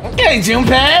friendly. Okay,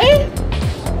 Junpei.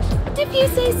 If you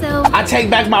say so. I take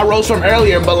back my rose from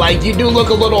earlier, but like, you do look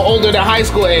a little older than high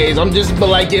school age. But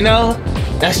like, you know,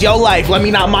 that's your life. Let me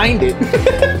not mind it.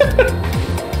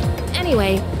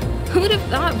 Anyway, who'd have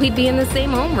thought we'd be in the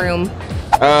same homeroom?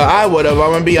 I would have.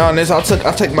 I'm gonna be honest. I'll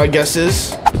take my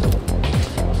guesses.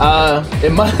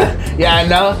 It must. Yeah, I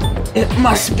know. It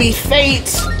must be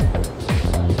fate.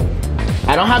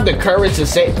 I don't have the courage to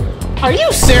say. Are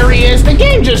you serious? The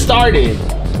game just started.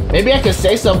 Maybe I could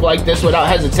say something like this without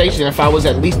hesitation if I was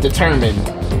at least determined.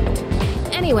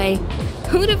 Anyway,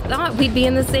 who'd have thought we'd be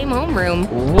in the same homeroom?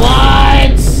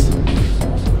 What?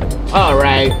 All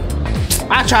right.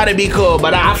 I try to be cool,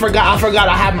 but I forgot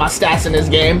I have my stats in this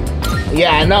game.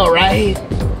 Yeah, I know, right?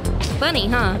 Funny,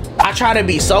 huh? I try to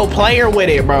be so player with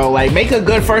it, bro. Like, make a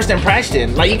good first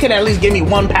impression. Like, you can at least give me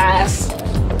one pass.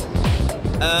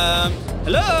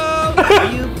 Hello?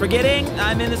 Are you forgetting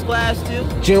I'm in this class too?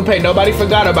 Junpei, nobody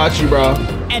forgot about you, bro.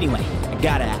 Anyway, I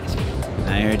gotta ask.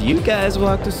 I heard you guys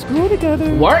walk to school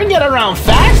together. Word get around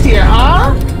fast here,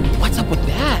 huh? What's up with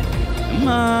that? Come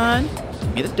on,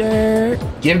 give me the dirt.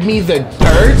 Give me the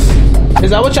dirt?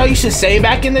 Is that what y'all used to say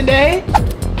back in the day?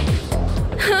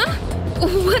 Huh?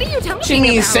 What are you talking about? She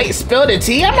means say spill the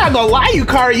tea? I'm not gonna lie,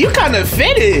 Yukari, you kind of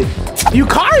fitted.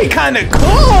 Yukari kind of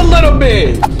cool a little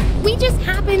bit. We just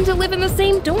happen to live in the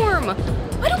same dorm.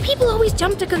 Why do people always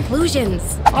jump to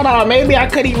conclusions? Hold on, maybe I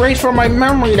could erase from my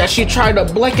memory that she tried to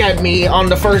blick at me on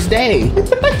the first day.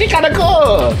 She kinda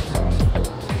cool.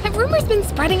 Have rumors been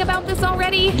spreading about this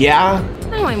already? Yeah.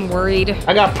 Now I'm worried.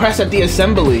 I got pressed at the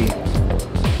assembly.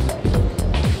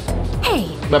 Hey.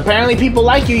 But apparently people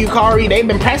like you, Yukari. They've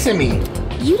been pressing me.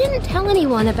 You didn't tell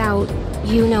anyone about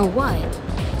you-know-what,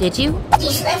 did you?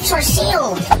 These lips were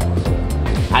sealed.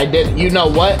 I did. You know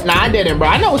what? Nah, I didn't, bro.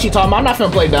 I know what you talking about. I'm not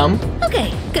finna play dumb.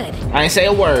 Okay, good. I ain't say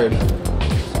a word.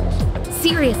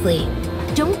 Seriously,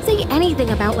 don't say anything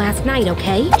about last night,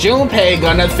 okay? Junpei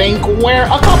gonna think we're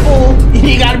a couple.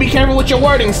 You gotta be careful with your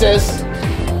wording, sis.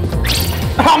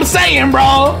 I'm saying,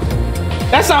 bro.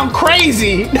 That sounds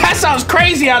crazy. That sounds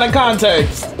crazy out of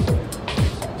context.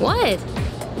 What?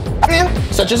 Yeah,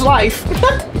 such is life.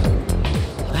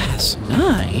 Last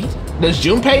night? Does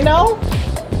Junpei know?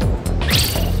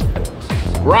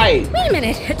 Right. Wait a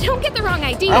minute. Don't get the wrong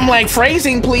idea. I'm like,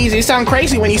 phrasing, please. You sound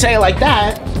crazy when you say it like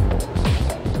that.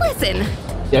 Listen.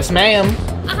 Yes, ma'am.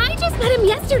 I just met him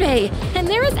yesterday, and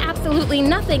there is absolutely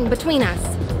nothing between us.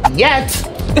 Yet.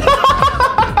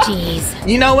 Jeez.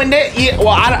 You know, when they... Well,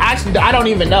 I don't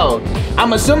even know.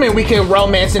 I'm assuming we can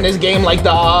romance in this game like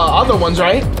the other ones,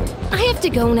 right? I have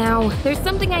to go now. There's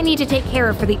something I need to take care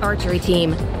of for the archery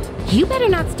team. You better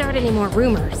not start any more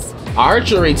rumors.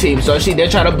 Archery team, so she did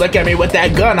try to blick at me with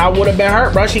that gun. I would have been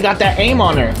hurt, bro. She got that aim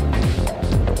on her.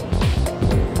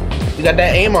 You got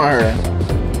that aim on her.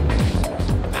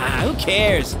 Ah, who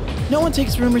cares? No one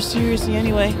takes rumors seriously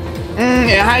anyway.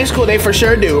 In high school, they for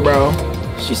sure do, bro.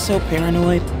 She's so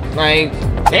paranoid. Like,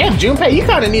 damn, Junpei, you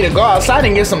kind of need to go outside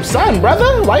and get some sun,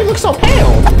 brother. Why you look so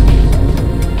pale?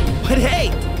 But hey,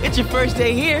 it's your first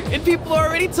day here, and people are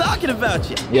already talking about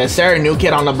you. Yes, sir. New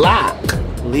kid on the block.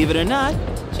 Believe it or not,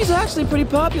 she's actually pretty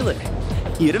popular.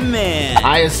 You're the man.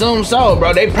 I assume so,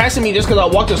 bro. They pressing me just because I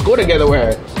walked to school together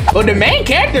with her. But the main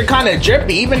character kind of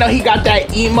drippy, even though he got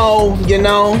that emo, you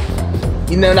know,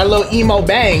 that little emo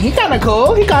bang. He kind of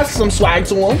cool. He got some swag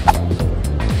to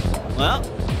him. Well,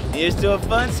 here's to a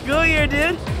fun school year,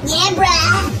 dude. Yeah,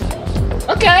 bruh.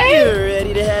 Okay. You're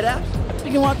ready to head out?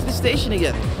 We can walk to the station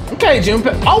together. Okay,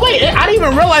 Junpei. Oh, wait. I didn't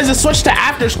even realize it switched to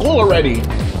after school already.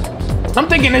 I'm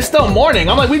thinking it's still morning.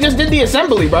 I'm like, we just did the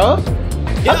assembly, bro.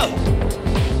 Yo. Okay.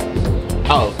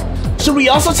 Oh. Should we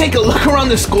also take a look around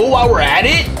the school while we're at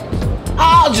it?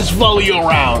 I'll just follow you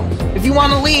around. If you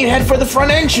want to leave, head for the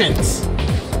front entrance.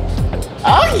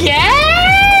 Oh,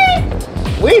 yeah?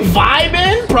 We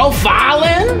vibing,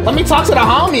 profiling. Let me talk to the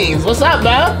homies. What's up,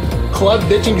 bro? Club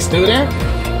ditching student?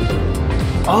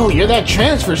 Oh, you're that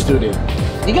transfer student.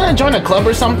 You gonna join a club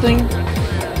or something?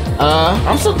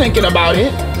 I'm still thinking about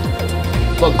it.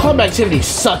 Well, club activities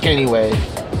suck anyway.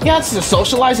 Yeah, it's to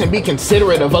socialize and be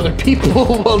considerate of other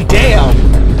people. Well,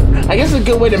 damn. I guess it's a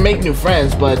good way to make new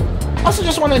friends, but I also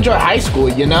just want to enjoy high school,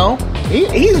 you know?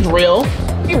 He's real.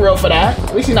 He's real for that.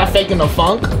 At least he's not faking the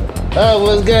funk.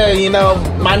 What's good, you know?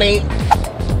 My name...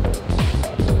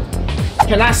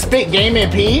 Can I spit game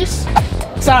in peace?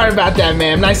 Sorry about that,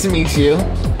 ma'am. Nice to meet you.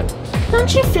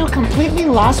 Don't you feel completely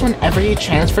lost whenever you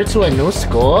transfer to a new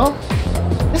school?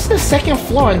 This is the second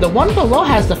floor, and the one below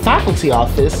has the faculty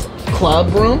office,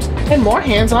 club rooms, and more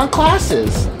hands-on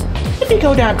classes. If you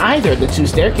go down either of the two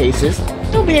staircases,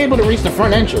 you'll be able to reach the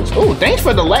front entrance. Ooh, thanks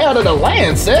for the layout of the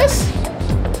land, sis.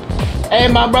 Hey,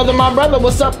 my brother,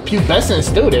 what's up, pubescent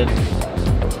student?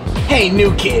 Hey,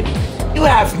 new kid, you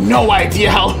have no idea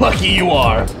how lucky you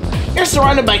are. You're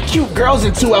surrounded by cute girls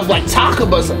and two have like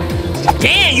Takabas.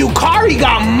 Damn, Yukari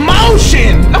got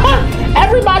motion!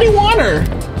 Everybody want her.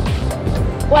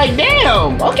 Like,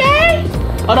 damn, okay.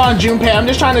 Hold on, Junpei, I'm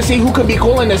just trying to see who could be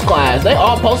cool in this class. They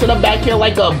all posted up back here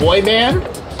like a boy band.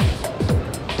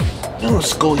 New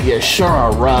school years sure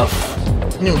are rough.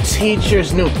 New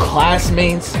teachers, new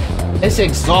classmates. It's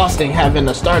exhausting having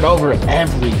to start over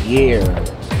every year.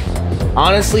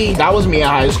 Honestly, that was me in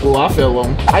high school. I feel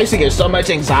them. I used to get so much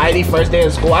anxiety first day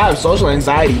of school. I have social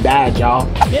anxiety bad, y'all.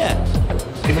 Yeah.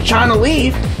 If you're trying to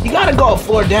leave, you gotta go a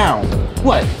floor down.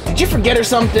 What, did you forget or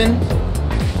something?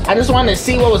 I just wanted to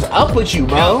see what was up with you,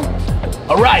 bro.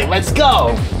 Alright, let's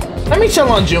go. Let me chill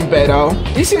on Junpei, though.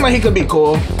 He seemed like he could be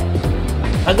cool.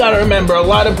 I gotta remember, a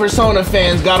lot of Persona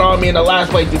fans got on me in the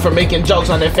last playthrough for making jokes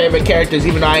on their favorite characters,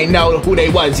 even though I ain't know who they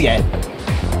was yet.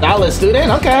 Solid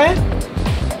student, okay.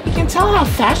 You can tell how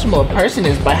fashionable a person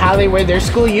is by how they wear their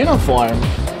school uniform.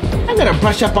 I'm gonna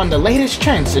brush up on the latest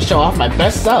trends to show off my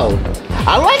best self.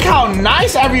 I like how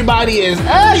nice everybody is.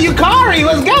 Yukari,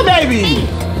 let's go, baby!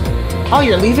 Oh,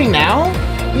 you're leaving now?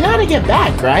 You know how to get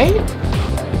back, right?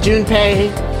 Junpei,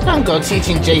 don't go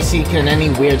teaching JC-kun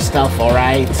any weird stuff,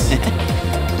 alright?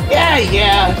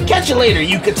 Yeah. Catch you later,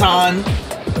 Yucatan.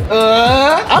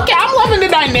 Okay, I'm loving the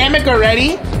dynamic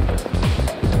already.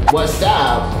 What's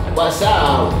up?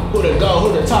 Who to go,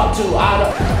 who to talk to, I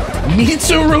don't...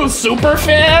 Mitsuru super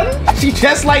fan? She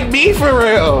just like me for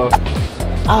real.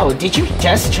 Oh, did you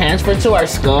just transfer to our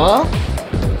school?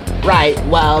 Right,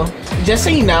 well, just so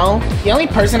you know, the only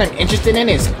person I'm interested in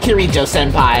is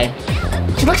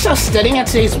Kirijo-senpai. She looks so stunning at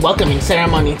today's welcoming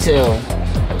ceremony, too.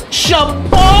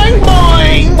 Shaboing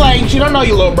boing! Like, she don't know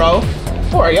you, little bro.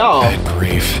 Who are y'all? Bad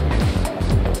grief.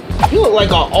 You look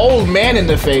like an old man in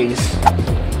the face.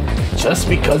 Just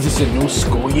because it's a new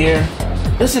school year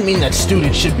doesn't mean that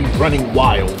students should be running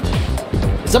wild.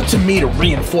 It's up to me to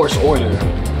reinforce order.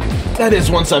 That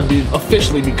is once I've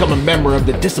officially become a member of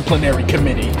the disciplinary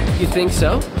committee. You think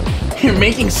so? You're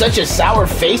making such a sour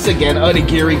face again,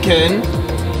 Odagiri-kun.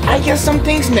 I guess some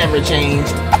things never change.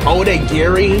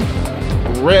 Odagiri?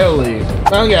 Really?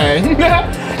 Okay.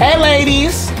 Hey,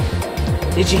 ladies.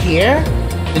 Did you hear?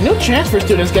 The new transfer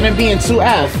student's gonna be in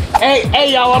 2F.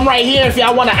 Hey, y'all, I'm right here if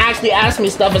y'all wanna actually ask me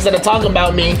stuff instead of talking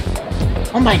about me.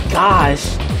 Oh my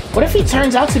gosh. What if he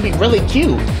turns out to be really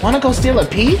cute? Wanna go steal a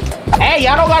peek? Hey,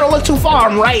 y'all don't gotta look too far,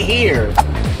 I'm right here.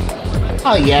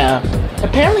 Oh yeah.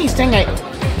 Apparently he's staying at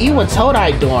Iwa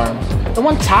Todai dorm, the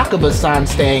one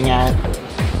Takaba-san's staying at.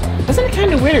 Isn't it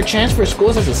kinda weird to transfer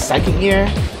schools as a second year?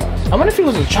 I wonder if he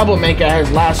was a troublemaker at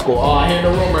his last school. Oh, I hear the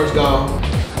rumors go.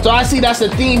 So I see that's the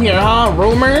theme here, huh?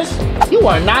 Rumors? You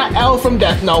are not L from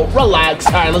Death Note. Relax.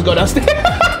 All right, let's go downstairs.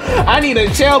 I need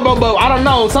a chill, bro, but I don't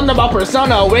know. Something about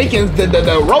Persona Awakens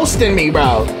the roast in me,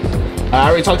 bro. I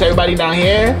already talked to everybody down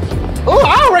here. Oh,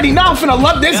 I already know I'm finna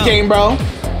love this game, bro.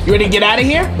 You ready to get out of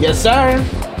here? Yes, sir.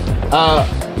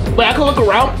 Wait, I can look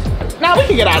around. Nah, we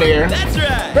can get out of here. That's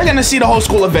right. We're gonna see the whole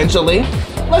school eventually.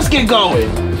 Let's get going.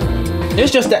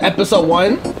 It's just the episode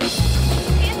 1.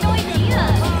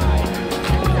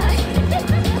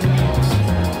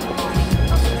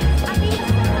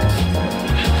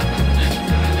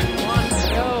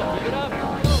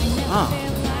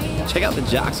 Check out the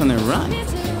jocks on their run.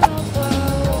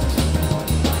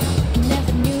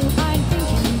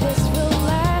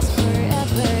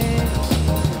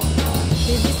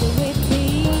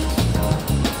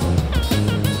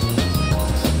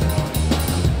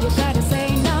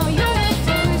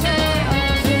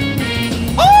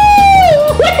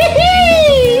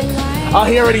 Oh,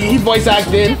 he voice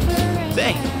acted.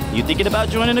 Say, you thinking about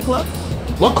joining the club?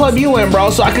 What club you in, bro?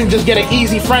 So I can just get an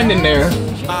easy friend in there.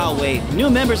 Oh, wait. New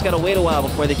members gotta wait a while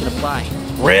before they can apply.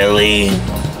 Really?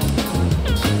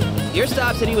 Your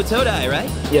stop's at Iwa Todai, right?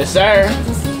 Yes, sir.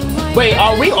 Wait,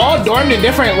 are we all dormed in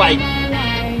different, like...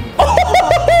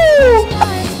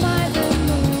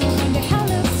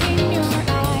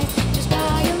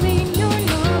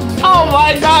 Oh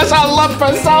my gosh, I love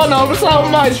Persona so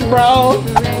much, bro.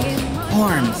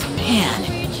 Worms,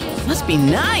 man. Must be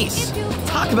nice.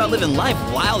 Talk about living life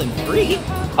wild and free.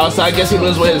 Oh, so I guess he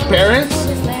lives with his parents?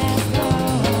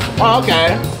 Oh,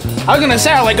 okay. I was gonna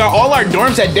say, like, are all our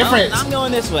dorms at different I'm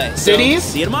going this way. cities?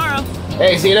 So, see you tomorrow.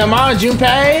 Hey, see you tomorrow,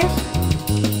 Junpei.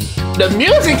 The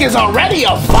music is already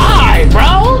a vibe,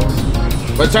 bro.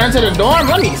 Return to the dorm.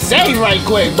 Let me save right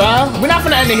quick, bro. We're not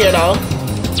gonna end it here, though.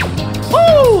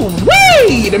 Ooh,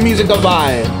 wee! The music a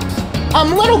vibe.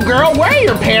 Little girl, where are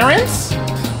your parents?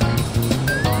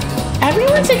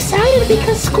 Everyone's excited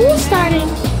because school's starting,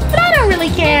 but I don't really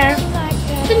care.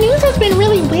 The news has been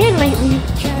really weird lately.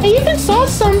 I even saw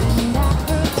some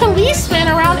policemen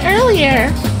around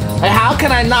earlier. Like, how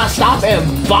can I not stop and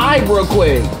vibe real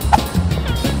quick?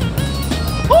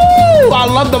 Ooh, I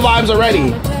love the vibes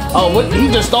already. Oh, what? He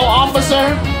just stole,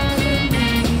 officer?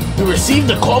 We received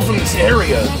a call from this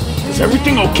area. Is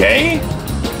everything okay?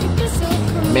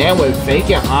 Man with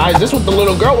vacant eyes. This is what the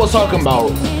little girl was talking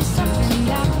about.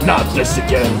 Not this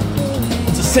again.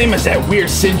 It's the same as that weird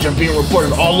syndrome being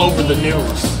reported all over the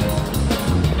news.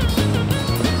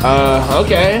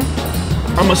 Okay.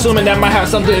 I'm assuming that might have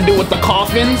something to do with the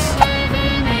coffins.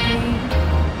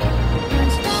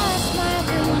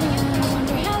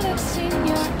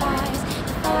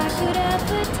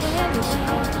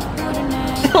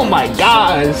 Oh my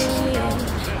gosh.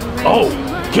 Oh,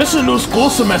 guess a new school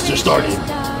semester started.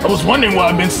 I was wondering why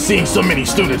I've been seeing so many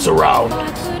students around.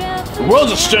 The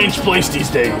world's a strange place these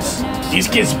days. These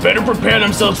kids better prepare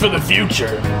themselves for the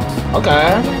future.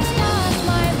 Okay.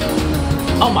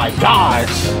 Oh my gosh.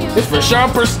 This for sure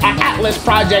an Atlas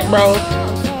project, bro.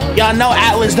 Y'all know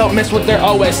Atlas don't mess with their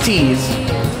OSTs.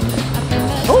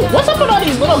 Oh, what's up with all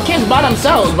these little kids by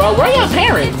themselves, bro? Where are your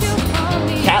parents?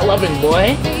 Cat-loving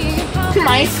boy.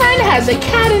 My friend has a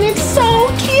cat and it's so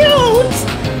cute.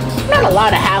 Not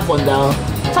allowed to have one, though.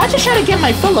 So I just try to get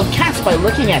my fill of cats by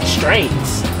looking at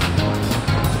strays.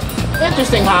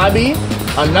 Interesting hobby.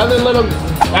 Another little...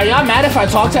 Are y'all mad if I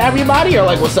talk to everybody or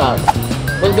like what's up?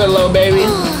 What's good, little baby?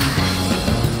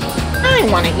 I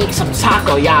want to eat some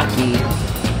takoyaki.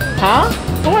 Huh?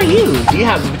 Who are you? Do you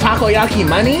have takoyaki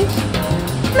money?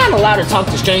 I'm not allowed to talk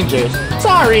to strangers.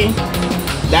 Sorry.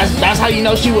 That's how you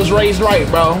know she was raised right,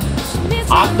 bro.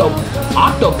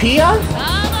 Octopia?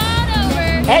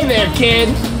 Hey there, kid.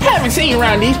 Haven't seen you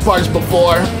around these parts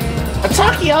before. A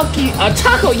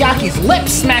takoyaki's lip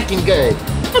smacking good.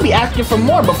 I'll be asking for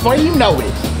more before you know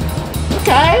it.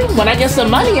 Okay, when I get some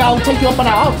money, I'll take you up on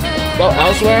go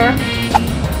elsewhere.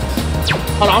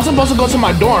 Hold on, I'm supposed to go to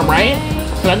my dorm, right?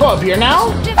 Can I go up here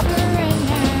now?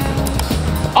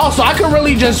 Oh, so I can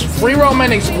really just free roam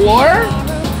and explore?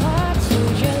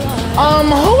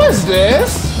 Who is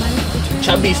this?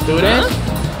 Chubby student?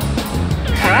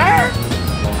 Huh?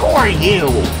 Who are you?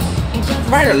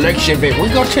 By the looks of it, we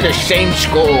go to the same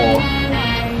school.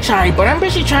 Sorry, but I'm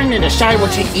busy trying to decide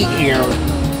what to eat here.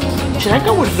 Should I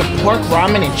go with the pork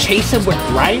ramen and chase it with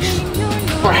rice?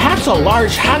 Perhaps a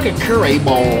large hagakure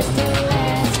bowl.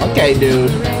 Okay,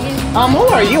 dude. Who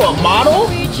are you, a model?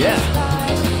 Yeah.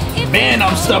 Man,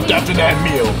 I'm stuffed after that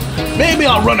meal. Maybe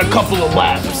I'll run a couple of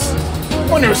laps.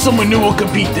 Wonder if someone new will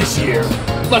compete this year.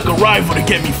 Like a rival to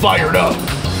get me fired up.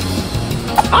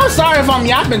 I'm sorry if I'm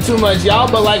yapping too much, y'all,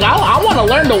 but like, I want to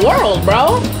learn the world,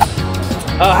 bro.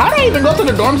 How do I even go to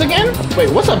the dorms again? Wait,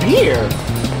 what's up here?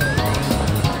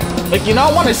 Like, you know,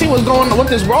 I want to see what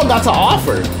this world got to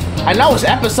offer. I know it's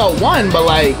episode 1, but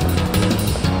like,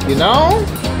 you know?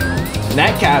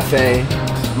 Net Cafe.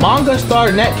 Manga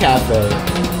Star Net Cafe.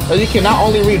 So you can not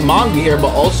only read manga here,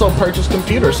 but also purchase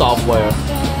computer software.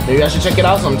 Maybe I should check it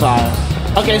out sometime.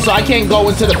 Okay, so I can't go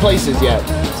into the places yet.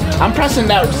 I'm pressing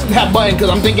that button because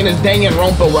I'm thinking it's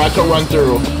Danganronpa where I could run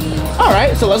through.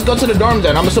 Alright, so let's go to the dorm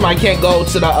then. I'm assuming I can't go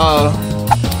to the,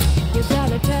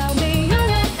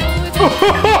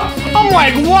 I'm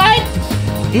like,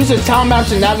 what? Use the town map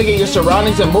to navigate your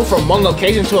surroundings and move from one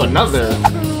location to another.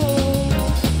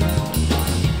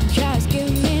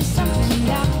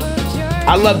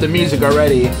 I love the music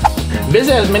already.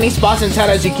 Visit as many spots in town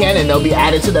as you can and they'll be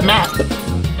added to the map.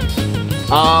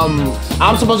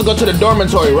 I'm supposed to go to the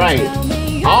dormitory, right?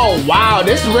 Oh, wow,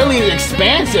 this really is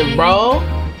expansive, bro.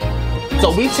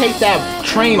 So we take that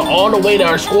train all the way to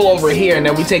our school over here and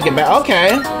then we take it back.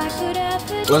 Okay.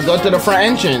 Let's go to the front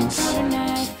entrance.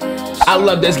 I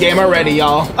love this game already,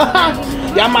 y'all.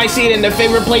 Y'all might see it in the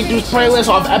favorite playthroughs playlist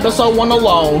off episode 1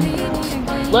 alone.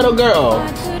 Little girl.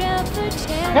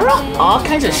 There are all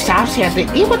kinds of shops here at the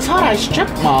Iwatara Strip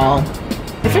Mall.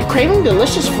 If you're craving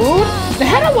delicious food, then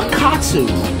head to Wakatsu.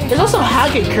 There's also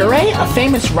Hagakure, a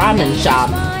famous ramen shop.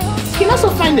 You can also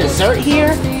find dessert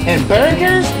here, and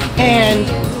burgers, and...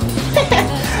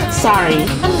 Sorry,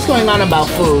 I'm just going on about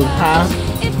food, huh?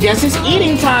 Guess it's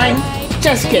eating time.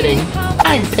 Just kidding.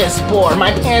 I'm piss poor.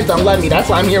 My parents don't let me, that's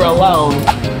why I'm here alone.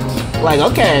 Like,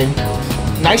 okay.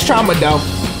 Nice trauma, though.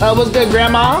 What's good,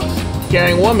 Grandma?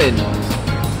 Caring woman.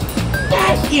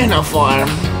 That uniform.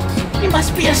 You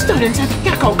must be a student at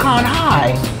Gekkokan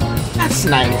High. That's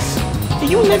nice. Do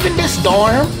you live in this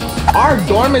dorm? Our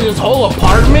dorm is this whole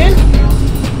apartment?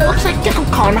 It looks like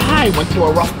Gekkokan High went through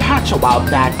a rough patch a while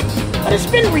back, but it's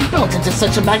been rebuilt into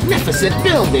such a magnificent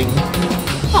building.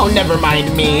 Oh, never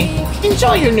mind me.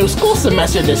 Enjoy your new school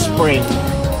semester this spring.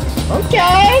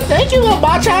 Okay, thank you,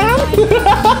 Oba-chan.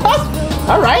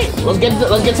 All right, let's get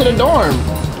to the dorm.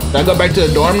 Should I go back to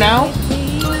the dorm now?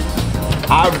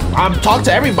 I've talked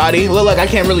to everybody. Look like I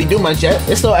can't really do much yet.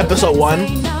 It's still episode 1.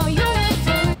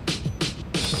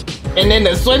 And then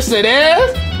the switch to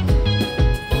this.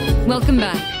 Welcome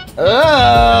back.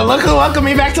 Look who welcomed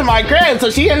me back to my crib. So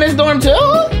she in this dorm too?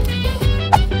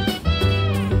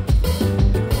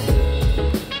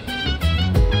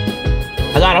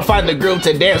 I gotta find the group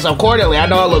to dance accordingly. I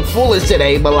know I look foolish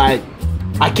today, but like,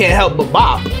 I can't help but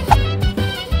bop.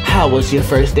 How was your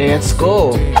first day at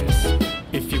school? Ooh,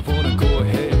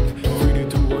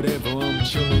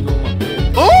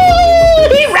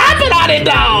 he rapping on it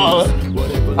though.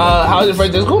 How was your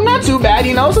first day at school? Not too bad,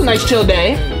 you know, it's a nice chill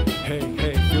day.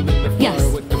 Yes.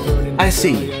 I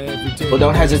see. Well,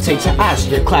 don't hesitate to ask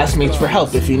your classmates for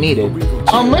help if you need it.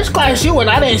 Which class you in?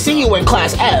 I didn't see you in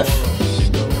class F.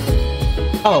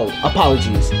 Oh,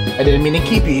 apologies. I didn't mean to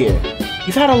keep you here.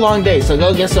 You've had a long day, so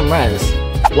go get some rest.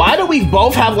 Why do we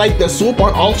both have like the soup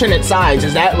on alternate sides?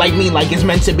 Is that like me, like it's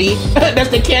meant to be? That's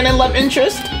the canon love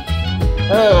interest?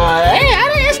 Hey,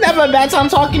 it's never a bad time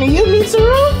talking to you,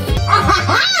 Mitsuru.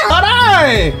 Hold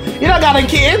on! You don't got a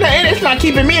kid, it's not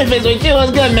keeping me in business with you.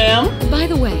 It's good, ma'am. By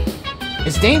the way,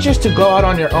 It's dangerous to go out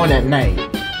on your own at night.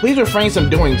 Please refrain from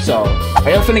doing so. Are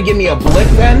you finna give me a blick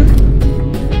then?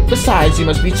 Besides, you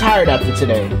must be tired after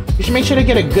today. You should make sure to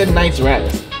get a good night's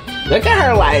rest. Look at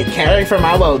her, like, caring for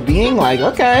my well-being. Like,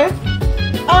 okay.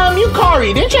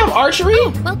 Yukari, didn't you have archery?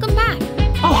 Oh, welcome back.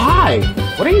 Oh, hi.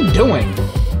 What are you doing?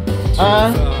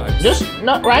 Just,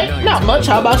 not much.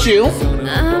 How about you?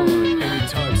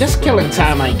 Just killing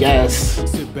time, I guess.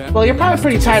 Well, you're probably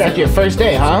pretty tired after your first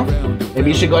day, huh?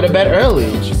 Maybe you should go to bed early.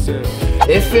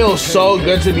 It feels so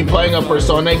good to be playing a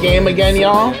Persona game again,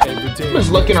 y'all. I'm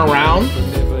just looking around.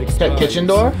 That kitchen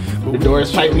door? The door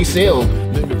is tightly sealed.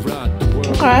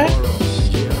 Okay.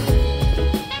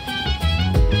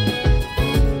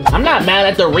 I'm not mad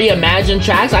at the reimagined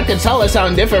tracks. I can tell it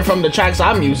sound different from the tracks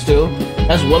I'm used to.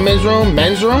 That's women's room,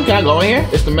 men's room. Can I go in here?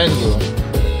 It's the men's room.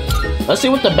 Let's see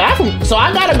what the bathroom. So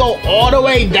I gotta go all the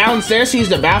way downstairs to use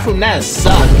the bathroom. That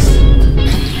sucks.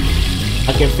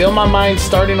 I can feel my mind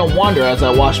starting to wander as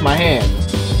I wash my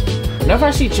hands. Whenever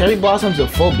I see cherry blossoms in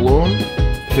full bloom,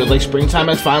 it feels like springtime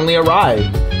has finally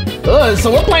arrived. Ugh,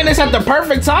 so we're playing this at the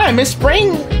perfect time. It's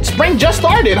spring. Spring just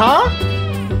started, huh?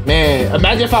 Man,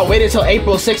 imagine if I waited till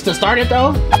April 6th to start it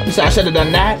though. So I should have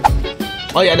done that.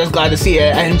 Oh yeah, just glad to see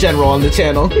it in general on the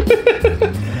channel.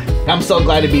 I'm so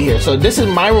glad to be here. So this is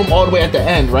my room all the way at the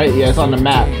end, right? Yeah, it's on the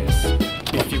map.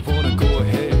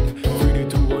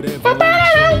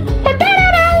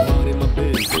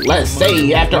 Let's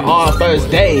say after our first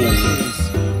day.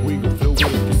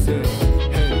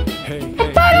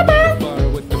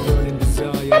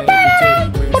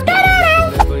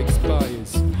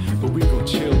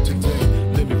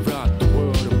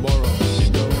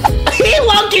 He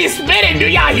low-key spitting. Do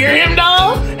y'all hear him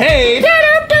though? Hey.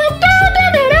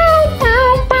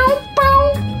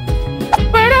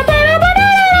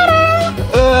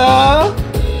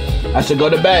 I should go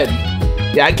to bed.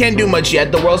 Yeah, I can't do much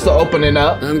yet. The world's still opening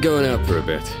up. I'm going out for a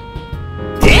bit.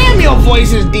 Damn, your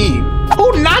voice is deep.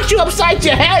 Who knocked you upside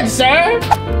your head, sir?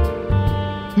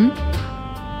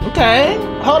 Okay,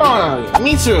 hold on.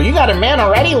 Mitsuru, you got a man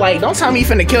already? Like, don't tell me you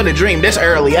finna kill the dream this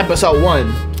early, episode 1.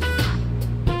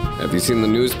 Have you seen the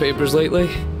newspapers lately?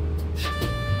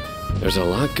 There's a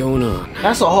lot going on.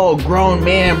 That's a whole grown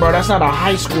man, bro. That's not a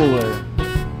high schooler.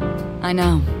 I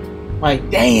know. Like,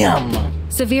 damn.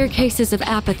 Severe cases of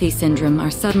apathy syndrome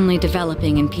are suddenly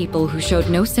developing in people who showed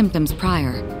no symptoms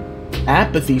prior.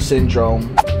 Apathy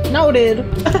syndrome. Noted.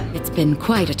 It's been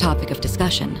quite a topic of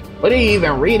discussion. What are you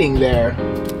even reading there?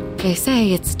 They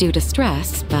say it's due to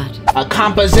stress, but... A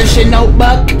composition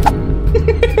notebook?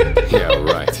 Yeah,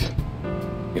 right.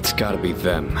 It's gotta be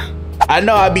them. I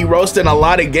know I be roasting a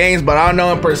lot of games, but I don't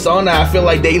know in Persona, I feel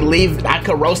like they leave, I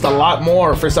could roast a lot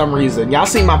more for some reason. Y'all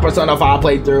seen my Persona 5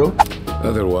 playthrough.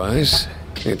 Otherwise,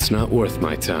 it's not worth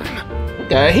my time.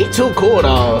 Okay, he too cool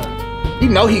though. You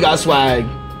know he got swag.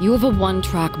 You have a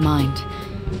one-track mind.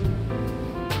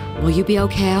 Will you be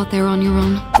okay out there on your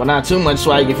own? Well, not too much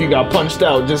swag if you got punched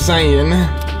out, just saying.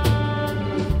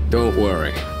 Don't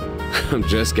worry. I'm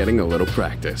just getting a little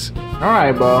practice.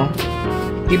 Alright, bro.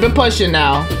 Keep it pushing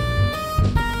now.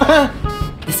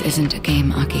 This isn't a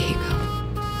game, Akihiko.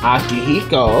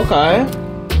 Akihiko, okay.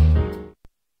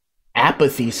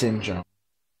 Apathy syndrome.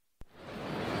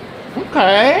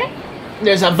 Okay.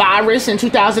 There's a virus in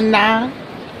 2009.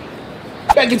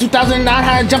 Back in 2009,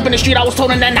 I jump in the street, I was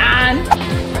told in the 9.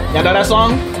 Y'all know that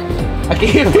song? I can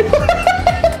hear you.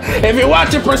 If you're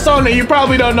watching Persona, you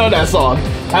probably don't know that song.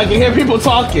 I can hear people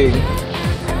talking.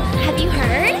 Have you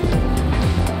heard?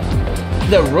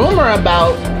 The rumor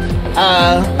about,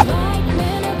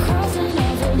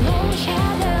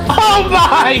 oh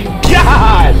my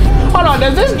god! Hold on,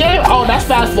 does this game, oh, that's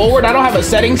fast forward. I don't have a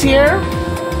settings here.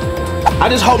 I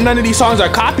just hope none of these songs are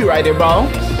copyrighted, bro.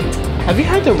 Have you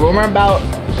heard the rumor about,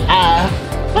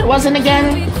 what was it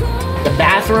again? The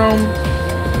bathroom?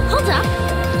 Hold up.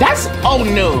 That's old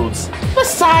news.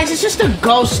 Besides, it's just a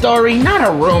ghost story, not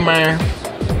a rumor.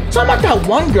 So about that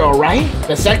one girl, right?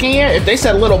 The second year? If they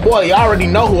said little boy, you already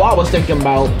know who I was thinking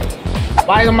about.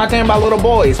 Why am I thinking about little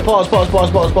boys? Pause.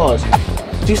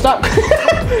 She stopped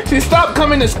she stopped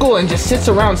coming to school and just sits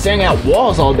around staring at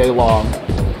walls all day long.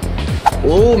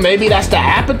 Ooh, maybe that's the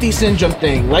apathy syndrome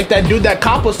thing. Like that dude that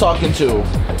Cop was talking to.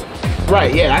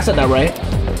 Right, yeah, I said that right.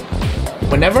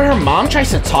 Whenever her mom tries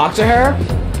to talk to her,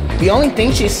 the only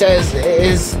thing she says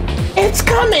is, "It's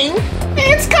coming!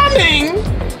 It's coming!"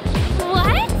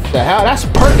 What? The hell? That's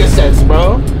Percocets,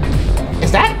 bro.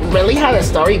 Is that really how the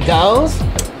story goes?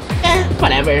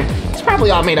 Whatever. It's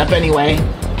probably all made up anyway.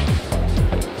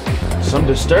 Some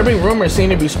disturbing rumors seem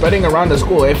to be spreading around the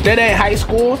school. If that ain't high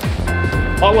school,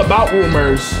 all about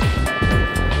rumors.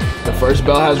 The first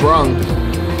bell has rung.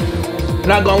 I'm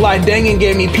not gonna lie, Dangan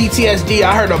gave me PTSD.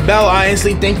 I heard a bell, I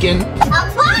instantly thinking, a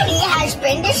body has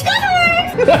been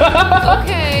discovered!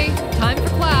 Okay, time for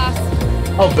class.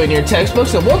 Open your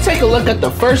textbooks and we'll take a look at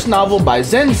the first novel by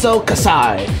Zenzo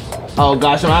Kasai. Oh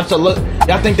gosh, I'm gonna have to look.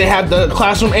 Y'all think they have the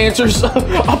classroom answers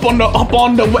up on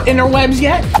the interwebs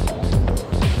yet?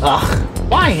 Ugh,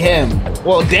 why him?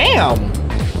 Well, damn.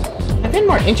 I've been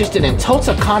more interested in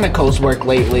Tota Kaneko's work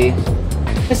lately.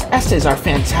 His essays are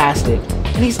fantastic,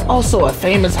 and he's also a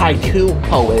famous haiku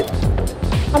poet.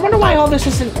 I wonder why all this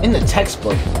isn't in the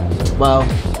textbook. Well,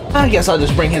 I guess I'll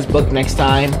just bring his book next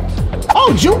time.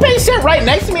 Oh, Junpei sit right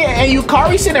next to me and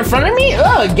Yukari sit in front of me?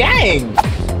 Ugh, gang!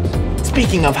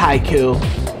 Speaking of haiku,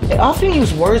 they often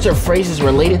use words or phrases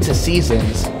related to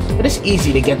seasons, but it's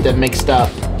easy to get them mixed up.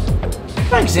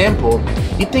 For example,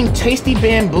 you think tasty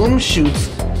bamboo shoots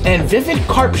and vivid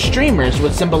carp streamers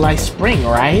would symbolize spring,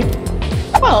 right?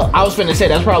 Well, I was finna say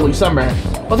that's probably summer.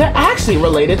 Well, they're actually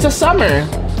related to summer.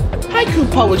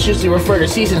 Haiku poets usually refer to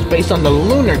seasons based on the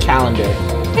lunar calendar,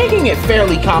 making it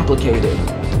fairly complicated.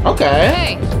 Okay.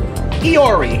 Hey.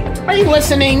 Iori, are you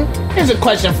listening? Here's a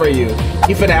question for you.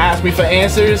 You finna ask me for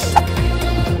answers?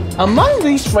 Among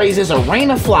these phrases are rain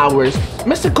of flowers,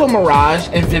 mystical mirage,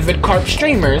 and vivid carp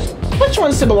streamers. Which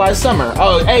one symbolize summer?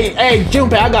 Oh, hey,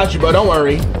 Junpei, I got you, bro. Don't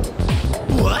worry.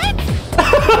 What?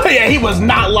 Yeah, he was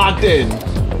not locked in.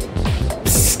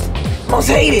 Psst, most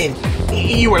hated.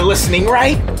 You were listening,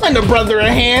 right? Lend a brother a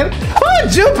hand. Oh,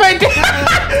 Junpei,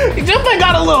 Junpei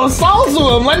got a little soul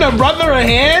to him. Lend a brother a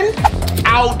hand.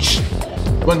 Ouch.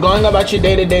 When going about your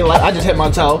day-to-day life, I just hit my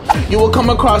toe. You will come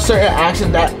across certain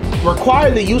actions that require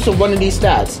the use of one of these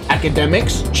stats: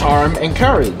 academics, charm, and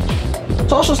courage.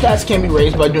 Social stats can be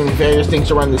raised by doing various things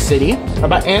around the city or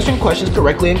by answering questions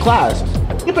correctly in class.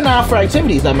 Keep an eye out for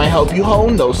activities that might help you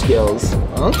hone those skills.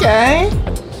 Okay.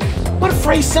 What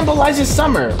phrase symbolizes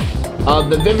summer?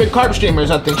 The vivid carp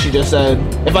streamers, I think she just said.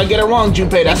 If I get it wrong,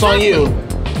 Junpei, that's on you.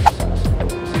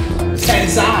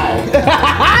 Sensei.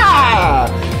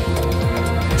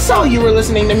 So you were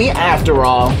listening to me after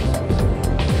all.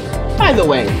 By the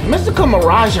way, mystical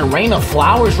mirage and rain of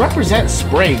flowers represent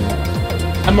spring.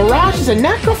 A mirage is a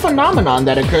natural phenomenon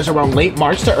that occurs around late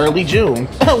March to early June.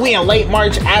 We in late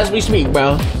March as we speak,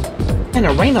 bro. And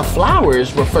a rain of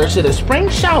flowers refers to the spring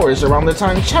showers around the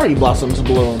time cherry blossoms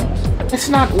bloom. It's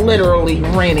not literally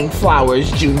raining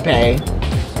flowers, Junpei.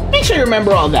 Make sure you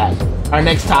remember all that. Our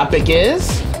next topic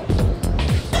is...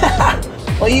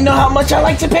 Well, you know how much I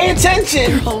like to pay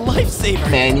attention. You're a lifesaver.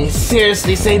 Man, you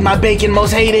seriously saved my bacon,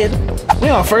 most hated. We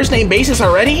on a first name basis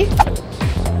already?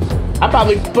 I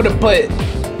probably put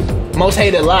most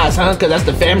hated last, huh? Cause that's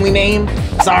the family name.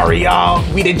 Sorry, y'all.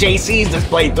 We the JCs this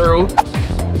playthrough.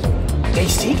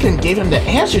 JC couldn't give him the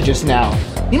answer just now.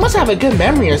 He must have a good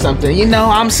memory or something. You know,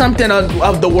 I'm something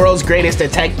of the world's greatest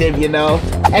detective, you know.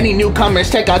 Any newcomers,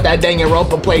 check out that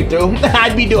Danganronpa playthrough.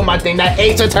 I'd be doing my thing. That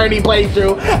Ace Attorney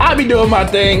playthrough. I'd be doing my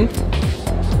thing.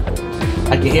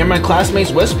 I can hear my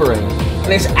classmates whispering.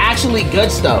 And it's actually good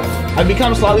stuff. I've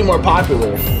become slightly more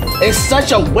popular. It's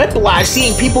such a whiplash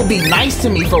seeing people be nice to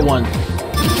me for one.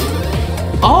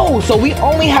 Oh, so we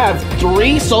only have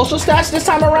 3 social stats this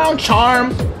time around?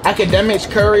 Charm, academics,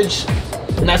 courage,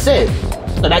 and that's it.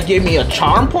 So that gave me a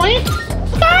charm point?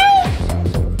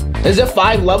 Okay. Is it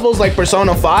 5 levels like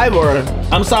Persona 5 or...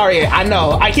 I'm sorry, I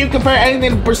know. I keep comparing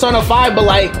anything to Persona 5, but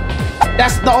like,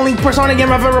 that's the only Persona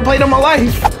game I've ever played in my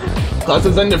life. Class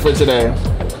is ended for today.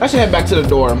 I should head back to the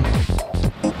dorm.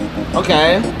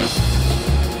 Okay.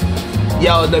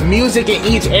 Yo, the music in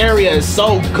each area is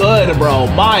so good, bro.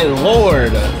 My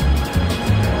lord.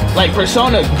 Like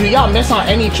Persona, do y'all miss on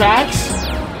any tracks?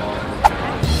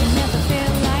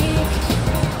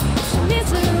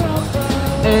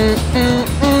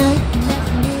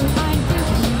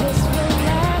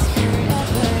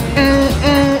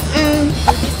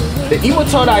 The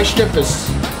Iwatodai strip is...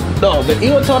 No, the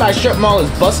Iwatodai strip mall is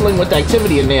bustling with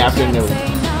activity in the afternoon.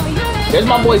 There's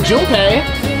my boy Junpei.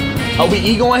 Are we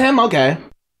egoing him? Okay.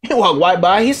 He walked right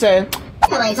by, he said...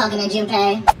 Nobody talking to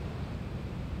Junpei.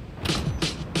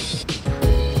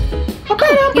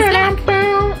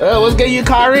 What's good,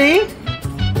 Yukari?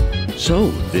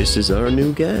 So, this is our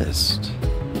new guest.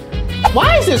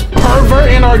 Why is this pervert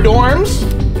in our dorms?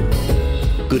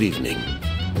 Good evening.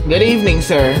 Good evening,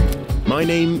 sir. My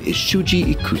name is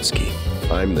Shuji Ikutsuki.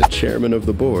 I'm the chairman of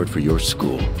the board for your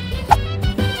school.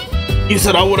 You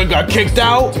said I would've got kicked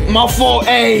out? My fault,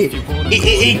 hey,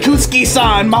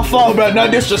 Ikutsuki-san, my fault, bro. No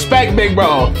disrespect, big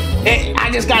bro. I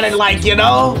just gotta, like, you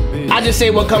know? I just say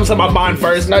what comes to my mind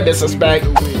first, no disrespect.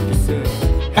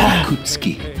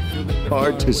 Ikutsuki.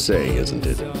 Hard to say, isn't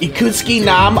it? Ikutsuki,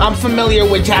 nah, I'm familiar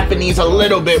with Japanese a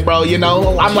little bit, bro, you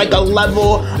know? I'm like a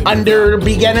level under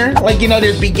beginner. Like, you know,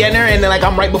 there's beginner and then like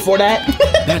I'm right before that.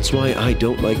 That's why I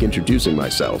don't like introducing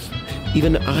myself.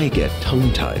 Even I get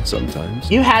tongue-tied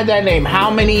sometimes. You had that name how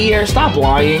many years? Stop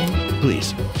lying.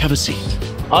 Please, have a seat.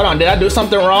 Hold on, did I do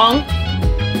something wrong?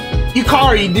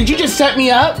 Yukari, did you just set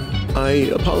me up?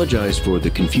 I apologize for the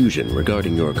confusion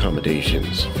regarding your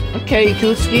accommodations. Okay,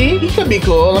 Ikutsuki, you could be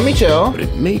cool. Let me chill. But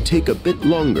it may take a bit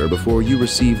longer before you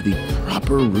receive the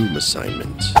proper room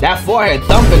assignment. That forehead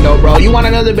thumping though, bro. You want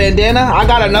another bandana? I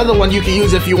got another one you can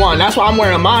use if you want. That's why I'm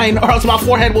wearing mine, or else my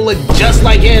forehead will look just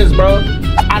like his, bro.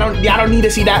 I don't need to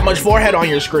see that much forehead on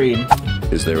your screen.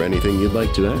 Is there anything you'd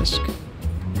like to ask?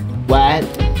 What?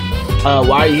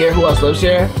 Why are you here? Who else lives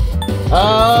here?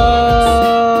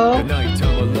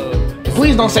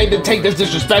 Please don't say to take this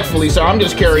disrespectfully, sir. I'm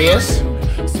just curious.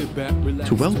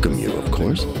 To welcome you, of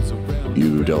course.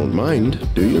 You don't mind,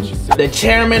 do you? The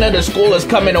chairman of the school is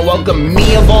coming to welcome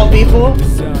me, of all people?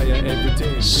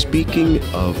 Speaking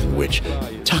of which,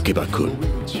 Takeba-kun,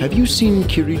 have you seen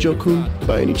Kirijo-kun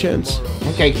by any chance?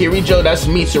 Okay, Kirijo, that's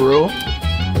Mitsuru.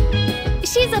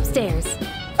 She's upstairs.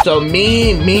 So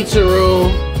me, Mitsuru,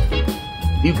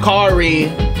 Yukari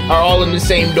are all in the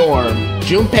same dorm.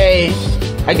 Junpei,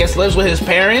 I guess, lives with his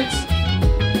parents.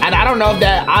 And I don't know if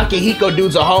that Akihiko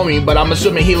dude's a homie, but I'm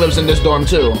assuming he lives in this dorm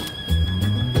too.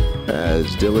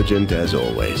 As diligent as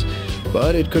always.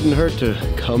 But it couldn't hurt to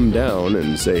come down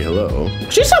and say hello.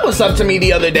 She said what's up to me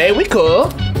the other day. We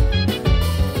cool.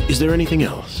 Is there anything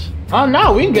else? Oh,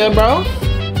 no, we good, bro.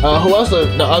 Who else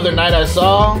the other night I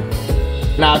saw?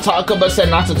 Nah, Takeba said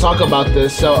not to talk about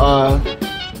this, so,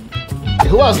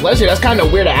 who else lives here? That's kind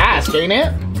of weird to ask, ain't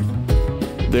it?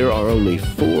 There are only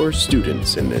 4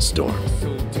 students in this dorm.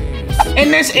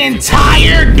 In this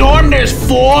entire dorm, there's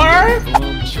 4?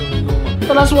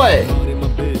 So that's what?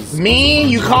 Me,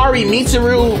 Yukari,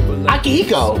 Mitsuru,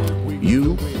 Akihiko.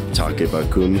 You,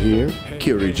 Takeba-kun here,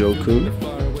 Kirijo-kun,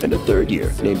 and a 3rd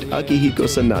year named Akihiko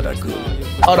Sanada-kun.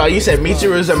 Hold on, you said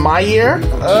Mitsuru's in my year?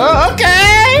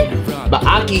 Okay! But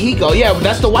Akihiko, yeah,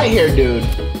 that's the white-haired dude.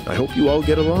 I hope you all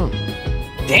get along.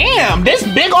 Damn, this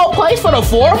big old place for the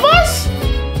 4 of us?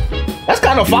 That's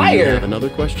kind of fire. Another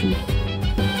question?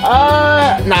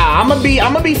 Nah, I'm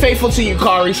gonna be faithful to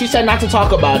Yukari. She said not to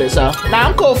talk about it, so nah,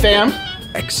 I'm cool, fam.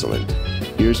 Excellent.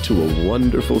 Here's to a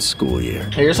wonderful school year.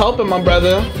 Here's hoping, my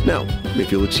brother. Now,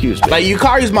 if you'll excuse me. Like,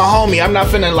 Yukari's my homie. I'm not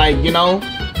finna, like, you know,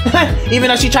 even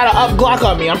though she tried to up Glock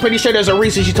on me, I'm pretty sure there's a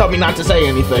reason she told me not to say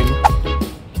anything.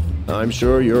 I'm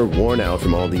sure you're worn out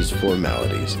from all these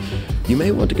formalities. You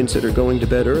may want to consider going to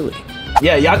bed early.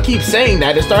 Yeah, y'all keep saying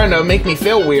that. It's starting to make me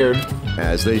feel weird.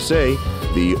 As they say,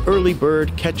 the early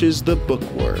bird catches the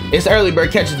bookworm. It's early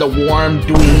bird catches the worm,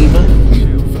 dweeb.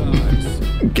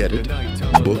 Get it?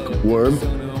 Bookworm?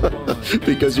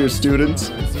 Because you're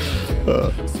students?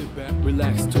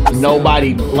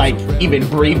 Nobody, like, even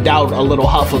breathed out a little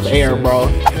huff of air, bro.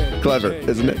 Clever,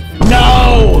 isn't it?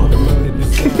 No!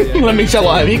 Let me chill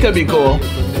on him. He could be cool.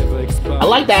 I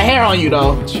like that hair on you,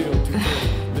 though.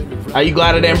 Are you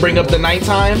glad I didn't bring up the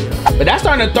nighttime? But that's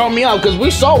starting to throw me off, because we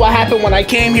saw what happened when I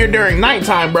came here during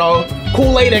nighttime, bro.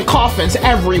 Kool-Aid and coffins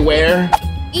everywhere.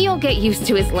 You'll get used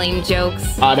to his lame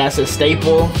jokes. Oh, that's a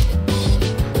staple.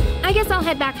 I guess I'll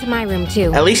head back to my room,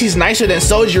 too. At least he's nicer than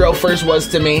Sojiro first was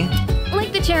to me.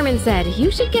 Like the chairman said,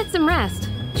 you should get some rest.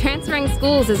 Transferring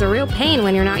schools is a real pain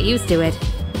when you're not used to it.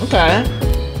 Okay.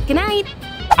 Good night.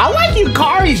 I like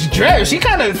Yukari's dress. She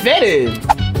kind of fitted.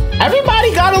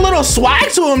 Everybody got a little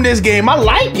swag to him this game. I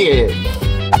like it.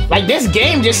 Like, this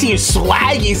game just seems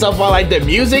swaggy so far. Like, the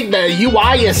music, the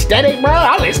UI aesthetic, bro.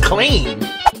 All is clean.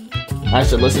 I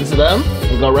should listen to them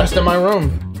and go rest in my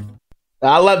room.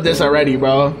 I love this already,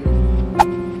 bro.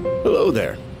 Hello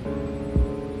there.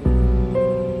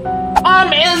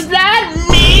 Is that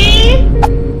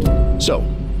me? So,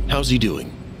 how's he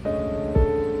doing?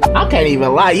 I can't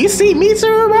even lie. You see me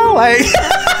too, bro? Like,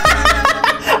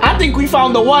 I think we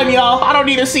found the one, y'all. I don't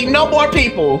need to see no more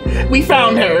people. We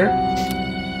found her.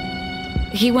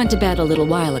 He went to bed a little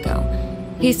while ago.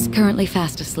 He's currently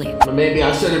fast asleep. But maybe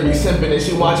I shouldn't be simping and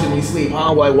she watching me sleep,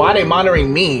 huh? Like, why they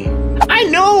monitoring me? I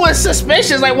knew it was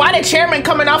suspicious. Like, why the chairman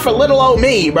coming out for little old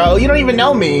me, bro? You don't even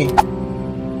know me.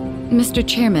 Mr.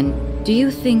 Chairman, do you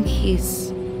think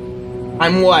he's...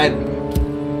 I'm what?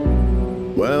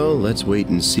 Well, let's wait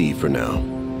and see for now.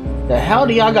 The hell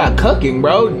do y'all got cooking,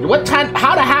 bro? What time?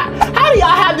 How do y'all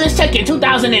have this tech in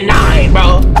 2009,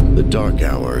 bro? The dark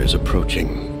hour is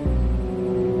approaching.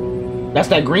 That's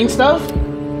that green stuff?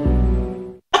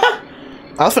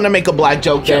 I was finna make a black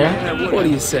joke there. What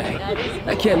do you say?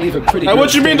 I can't leave a pretty. Hey,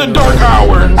 what you mean the dark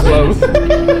hour?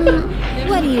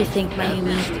 What do you think,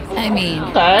 Miami? I mean,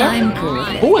 Okay. I'm cool with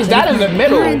it. Who is that in the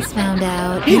middle? Parents found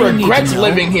out. He regrets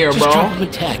living here, Just bro. drop him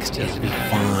a text. It'll be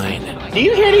fine. Do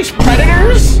you hear these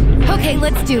predators? Okay,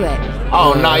 let's do it.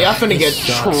 Oh no, y'all finna get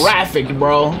trafficked,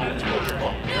 bro.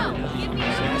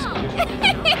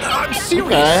 I'm serious.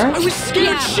 Okay. I was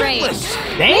scared shitless.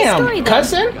 Damn,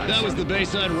 cousin. That was the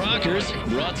Bayside Rockers,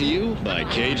 brought to you by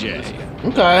KJ.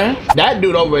 Okay, that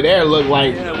dude over there looked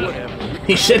like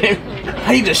he shouldn't.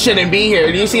 He just shouldn't be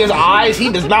here. Do you see his eyes? He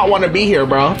does not want to be here,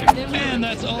 bro. And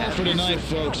that's all for tonight,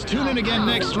 folks. Tune in again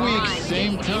next week,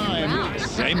 same time,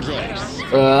 same place.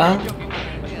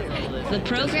 The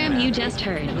program you just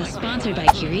heard was sponsored by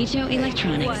Kirijo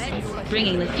Electronics,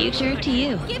 bringing the future to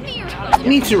you.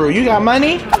 Mitsuru, you got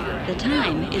money? The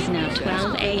time is now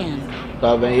 12 a.m.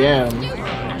 12 a.m.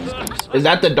 Is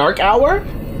that the dark hour?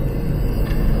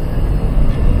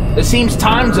 It seems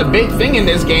time's a big thing in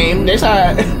this game. There's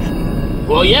a...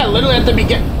 Well, yeah, literally at the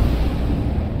beginning.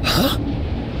 Huh?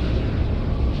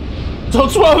 So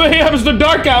 12 a.m. is the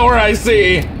dark hour, I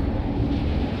see.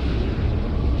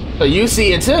 So you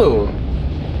see it too.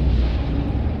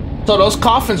 So those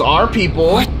coffins are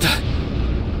people. What the?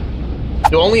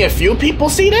 Do only a few people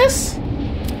see this?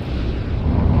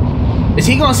 Is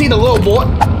he gonna see the little boy?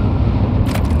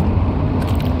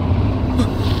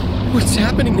 What's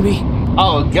happening to me?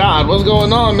 Oh God, what's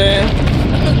going on, man?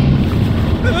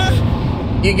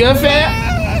 You good, fam?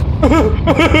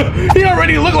 He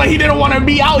already looked like he didn't want to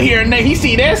be out here, and then he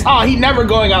see this? Oh, he never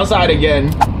going outside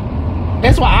again.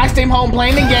 That's why I stay home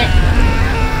playing the game.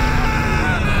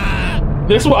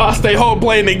 That's why I stay home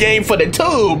playing the game for the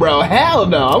two, bro. Hell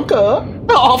no, I'm cool.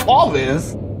 Off all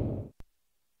this.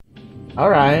 All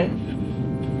right.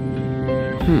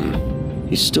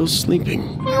 He's still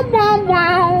sleeping.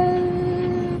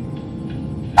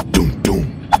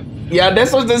 Yeah,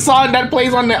 this was the song that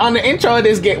plays on the intro of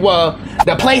this game. Well,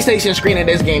 the PlayStation screen of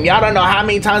this game. Y'all don't know how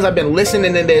many times I've been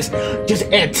listening to this, just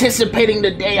anticipating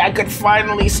the day I could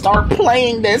finally start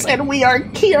playing this. And we are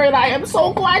here, and I am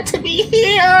so glad to be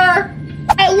here.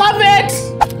 I love it.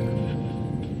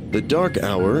 The dark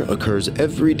hour occurs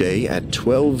every day at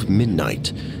 12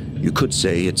 midnight. You could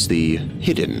say it's the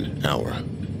hidden hour.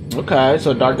 Okay,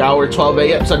 so dark hour, 12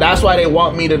 a.m. So that's why they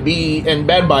want me to be in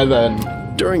bed by then.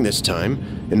 During this time,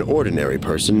 an ordinary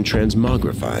person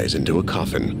transmogrifies into a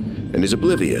coffin and is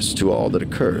oblivious to all that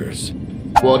occurs.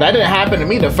 Well, that didn't happen to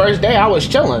me the first day I was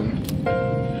chilling.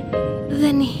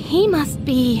 Then he must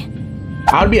be...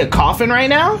 I would be a coffin right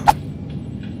now?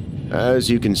 As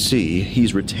you can see,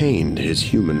 he's retained his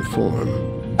human form.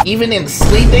 Even in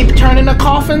sleep they turn into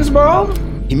coffins, bro?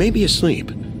 He may be asleep,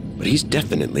 but he's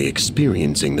definitely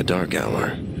experiencing the dark hour.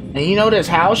 And you know this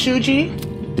how, Shuji?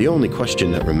 The only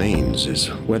question that remains is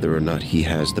whether or not he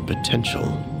has the potential.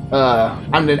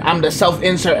 I'm the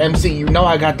self-insert MC. You know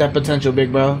I got that potential,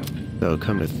 big bro. Though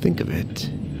come to think of it,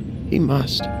 he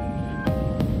must.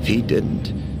 If he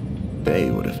didn't, they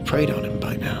would have preyed on him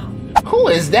by now. Who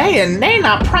is they, and they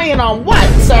not preying on what,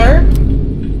 sir?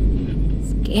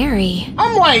 Scary.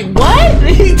 I'm like, what are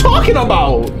you talking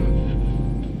about?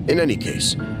 In any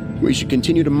case, we should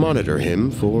continue to monitor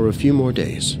him for a few more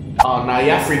days. Oh, now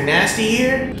y'all freak nasty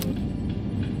here?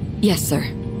 Yes, sir.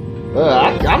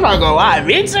 I'm not gonna lie,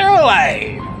 Mitsuru,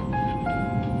 like...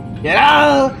 You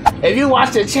know, if you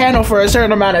watch the channel for a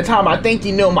certain amount of time, I think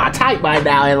you knew my type by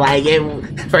now. And like,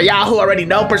 for y'all who already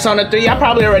know Persona 3, I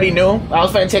probably already knew. I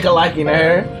was finna take a liking to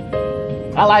her.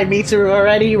 I like Mitsuru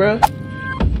already, bro.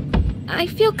 I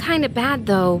feel kind of bad,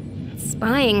 though,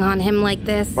 spying on him like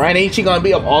this. Right, ain't she gonna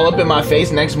be all up in my face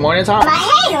next morning time? But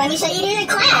hey, let me show you the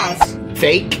class.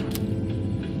 Fake.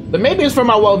 But maybe it's for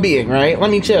my well-being, right? Let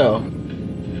me chill.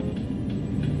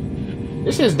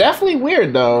 This is definitely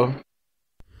weird, though.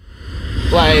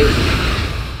 Like...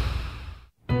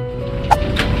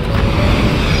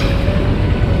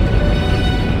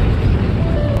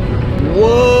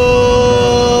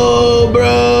 Whoa,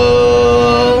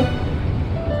 bro!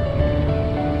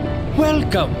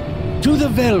 Welcome to the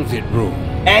Velvet Room.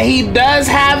 And he does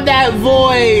have that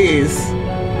voice!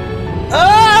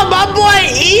 Oh, my boy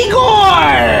Igor!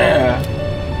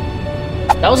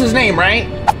 That was his name, right?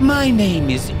 My name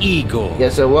is Igor.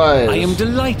 Yes, it was. I am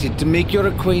delighted to make your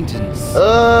acquaintance.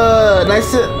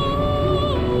 Nice to...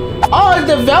 Oh, is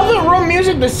the Velvet Room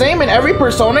music the same in every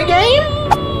Persona game?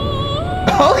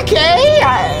 Okay,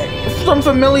 some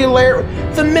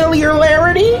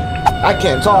familiarity? I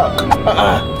can't talk.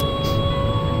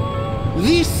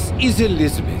 This is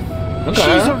Elizabeth. Okay.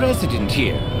 She's a resident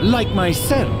here, like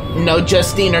myself. No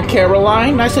Justine or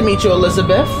Caroline. Nice to meet you,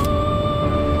 Elizabeth.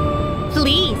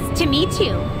 Pleased to meet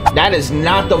you. That is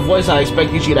not the voice I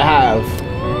expected you to have.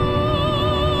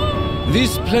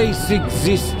 This place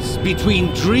exists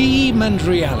between dream and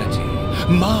reality,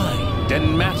 mind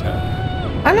and matter.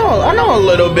 I know a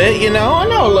little bit, you know. I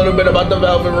know a little bit about the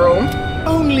Velvet Room.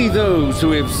 Only those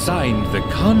who have signed the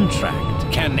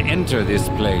contract can enter this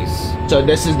place. So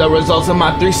this is the results of my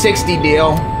 360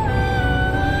 deal.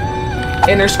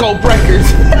 Interscope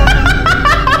Records.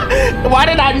 Why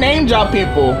did I name drop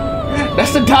people?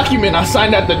 That's the document I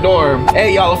signed at the door.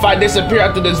 Hey y'all, if I disappear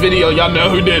after this video, y'all know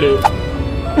who did it.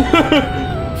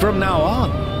 From now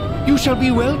on, you shall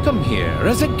be welcome here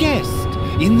as a guest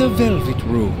in the Velvet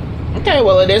Room. Okay,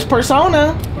 well it is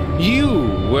Persona. You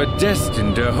were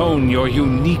destined to hone your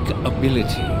unique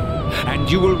ability, and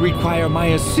you will require my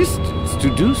assistance to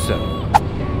do so.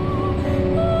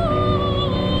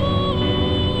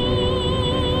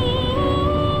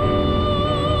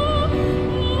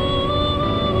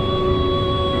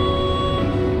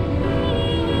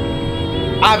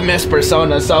 I've missed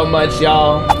Persona so much,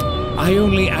 y'all. I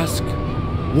only ask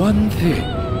one thing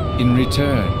in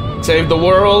return. Save the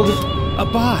world.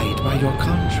 Abide by your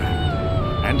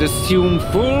contract and assume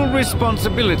full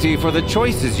responsibility for the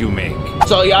choices you make.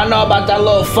 So y'all know about that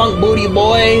little funk booty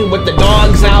boy with the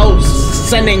dogs out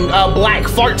sending black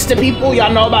farts to people?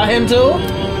 Y'all know about him too?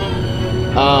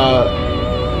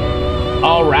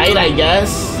 Alright, I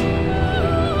guess.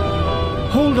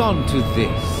 Hold on to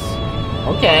this.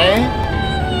 Okay.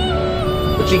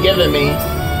 What you giving me?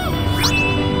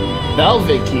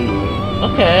 Velvet key.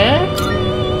 Okay.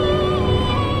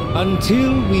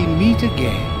 Until we meet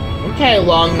again. Okay,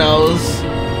 long nose.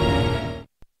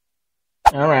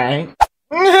 Alright.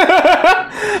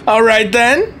 Alright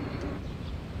then.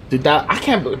 I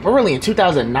can't believe we're really in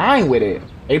 2009 with it.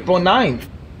 April 9th.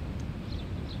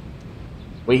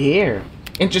 We're here.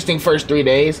 Interesting first 3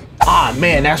 days. Ah,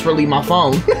 man, that's really my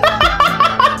phone.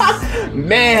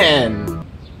 Man.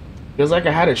 Feels like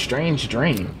I had a strange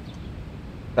dream.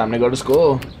 Time to go to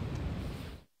school.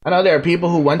 I know there are people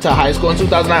who went to high school in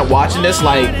 2009 watching this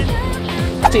like,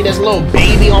 see this little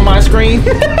baby on my screen.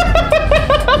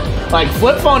 Like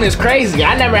flip phone is crazy.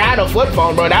 I never had a flip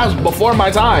phone, bro. That was before my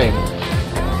time.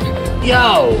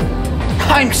 Yo,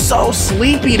 I'm so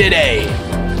sleepy today.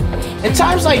 In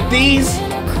times like these,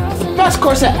 the best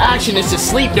course of action is to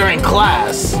sleep during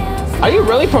class. Are you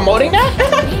really promoting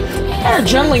that? That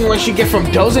adrenaline rush you get from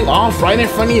dozing off right in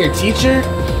front of your teacher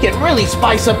can really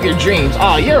spice up your dreams.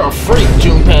 Oh, you're a freak,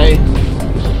 Junpei.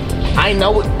 I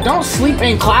know it. Don't sleep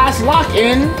in class, lock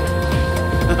in.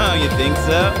 Oh, you think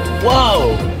so?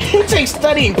 Whoa, you take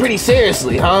studying pretty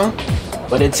seriously, huh?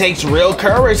 But it takes real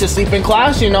courage to sleep in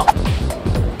class, you know.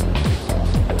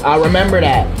 I remember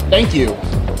that. Thank you.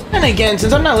 And again,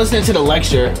 since I'm not listening to the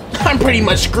lecture, I'm pretty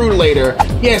much screwed later.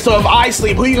 Yeah, so if I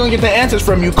sleep, who you gonna get the answers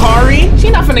from? Yukari? She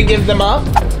not finna give them up.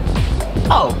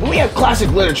 Oh, but we have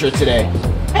classic literature today.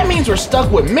 That means we're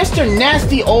stuck with Mr.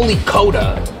 Nasty Oli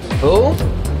Koda. Who?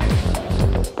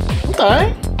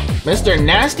 Okay. Mr.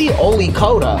 Nasty Oli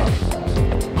Koda.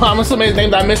 I'm assuming his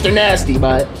name's not Mr. Nasty,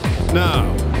 but... Now,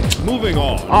 moving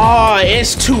on. Oh,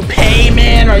 it's Toupee,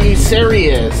 man. Are you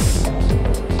serious?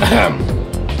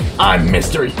 I'm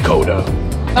Mr. Ikoda.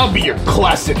 I'll be your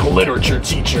classic literature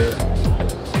teacher.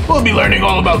 We'll be learning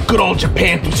all about good old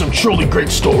Japan through some truly great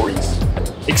stories.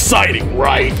 Exciting,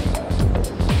 right?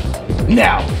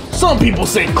 Now, some people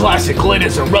say classic lit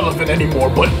isn't relevant anymore,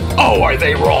 but oh, are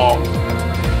they wrong?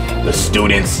 The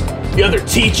students, the other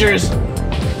teachers,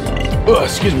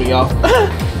 excuse me, y'all,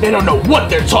 they don't know what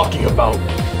they're talking about.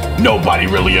 Nobody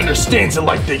really understands it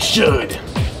like they should.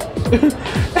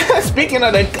 Speaking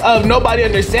of nobody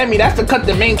understand me, that's to cut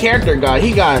the main character guy.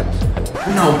 He got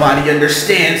nobody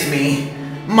understands me.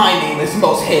 My name is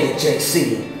Most Hated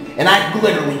JC, and I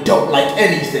literally don't like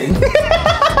anything.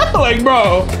 Like,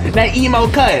 bro, that emo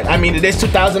cut. I mean, it is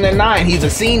 2009. He's a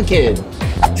scene kid.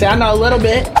 See, I know a little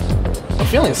bit. I'm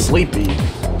feeling sleepy.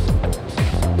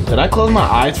 Did I close my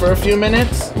eyes for a few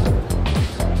minutes?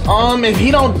 If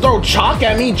he don't throw chalk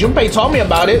at me, Junpei told me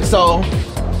about it, so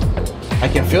I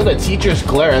can feel the teacher's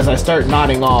glare as I start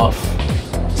nodding off.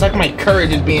 It's like my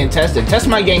courage is being tested. Test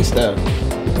my gangsta.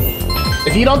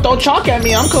 If you don't throw chalk at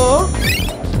me, I'm cool.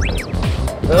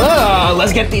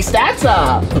 Let's get these stats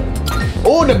up.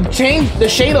 Oh, the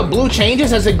shade of blue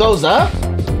changes as it goes up.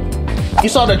 You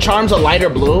saw the charms of lighter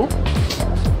blue.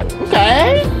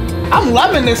 Okay, I'm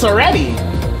loving this already.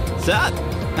 What's up?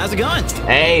 How's it going?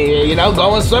 Hey, you know,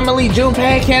 going swimmingly,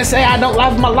 Junpei. Can't say I don't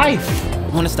love my life.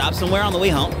 Want to stop somewhere on the way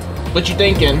home? What you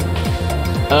thinking?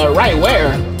 Right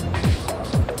where?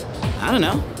 I don't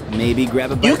know. Maybe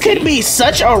grab a bite. You could be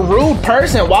such a rude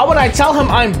person. Why would I tell him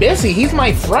I'm busy? He's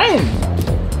my friend.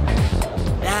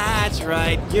 That's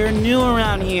right. You're new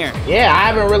around here. Yeah, I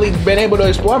haven't really been able to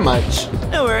explore much.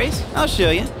 No worries. I'll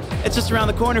show you. It's just around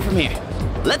the corner from here.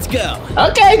 Let's go.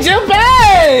 Okay,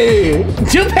 Junpei!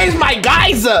 Junpei's my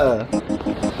geyser.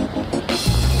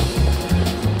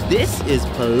 This is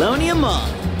Paulownia Mall.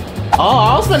 Oh,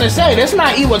 I was gonna say, this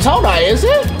not Iwatodai, is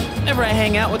it? Whenever I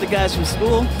hang out with the guys from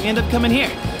school, we end up coming here.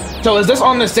 So is this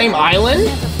on the same island?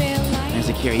 There's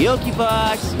a karaoke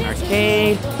box, an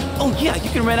arcade. Oh yeah, you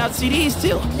can rent out CDs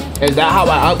too. Is that how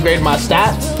I upgrade my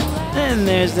stats? And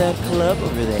there's that club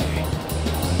over there.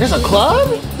 There's a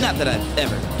club? Not that I've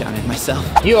ever done it myself.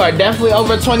 You are definitely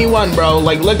over 21, bro.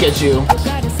 Like, look at you.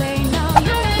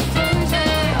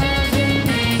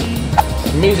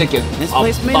 Music is This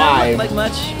place may not look like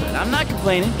much, but I'm not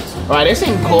complaining. Alright, they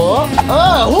seem cool.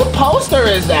 Who poster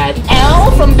is that?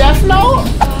 L from Death Note?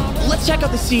 Let's check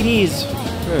out the CDs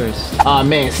first. Aw,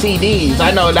 man, CDs.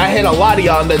 I know that hit a lot of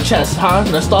y'all in the chest, huh?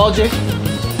 Nostalgic?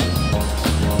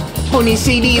 Who needs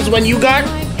CDs when you got...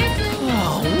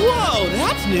 Oh, whoa,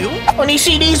 that's new. Who needs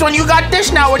CDs when you got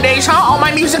this nowadays, huh? All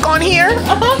my music on here?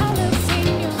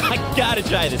 I gotta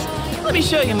try this. Let me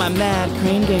show you my mad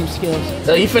crane game skills.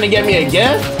 So you finna get me a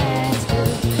gift?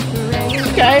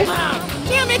 Okay.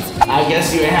 Damn it! I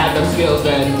guess you ain't had them skills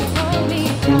then.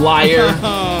 You liar.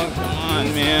 Oh, come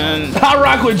on, man. I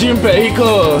rock with Junpei, he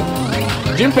cool.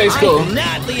 Junpei's cool. I'm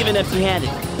not leaving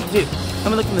empty-handed. Dude, I'm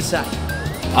gonna look from the side.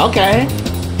 Okay.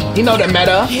 You know the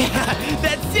meta. Yeah,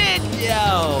 that's it,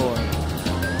 yo.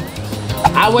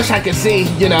 I wish I could see,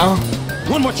 you know.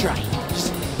 One more try.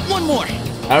 Just one more.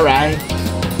 Alright.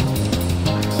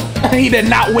 He did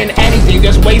not win anything,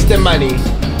 just wasting money.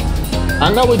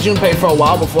 Hung out with Junpei for a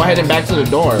while before heading back to the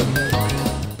dorm.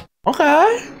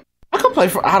 Okay. I could play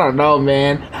for, I don't know,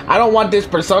 man. I don't want this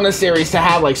Persona series to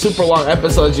have like super long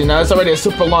episodes, you know? It's already a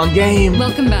super long game.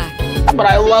 Welcome back. But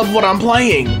I love what I'm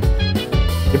playing.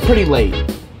 You're pretty late.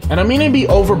 And I mean to be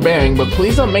overbearing, but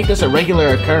please don't make this a regular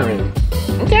occurrence.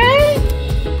 Okay?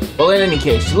 Well, in any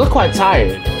case, you look quite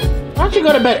tired. Why don't you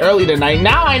go to bed early tonight?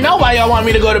 Now I know why y'all want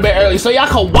me to go to bed early, so y'all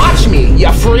can watch me,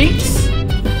 ya freaks.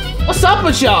 What's up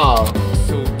with y'all?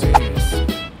 So dance,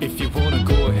 if you wanna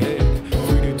go ahead,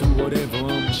 free to do whatever.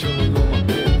 I'm chilling on my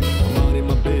bed, I'm out in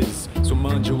my biz, so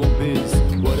mind your own biz.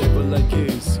 Whatever like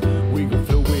is, we can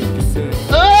flow with the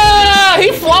set.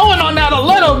 He flowing on that a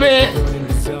little bit.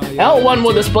 L1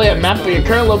 will display a map of your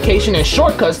current location and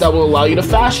shortcuts that will allow you to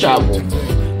fast travel.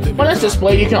 When it's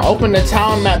displayed, you can open the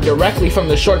town map directly from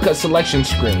the shortcut selection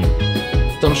screen.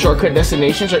 Some shortcut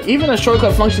destinations or even the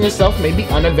shortcut function itself may be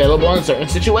unavailable in certain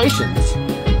situations.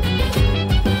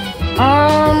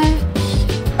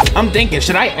 I'm thinking,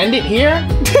 should I end it here?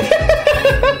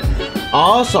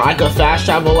 Oh, so I could fast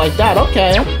travel like that.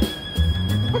 Okay.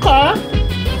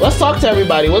 Okay. Let's talk to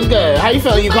everybody. What's good? How you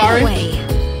feeling,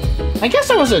 Yukari? I guess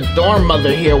there was a dorm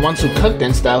mother here once who cooked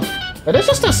and stuff. But it's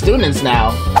just the students now,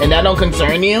 and that don't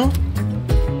concern you?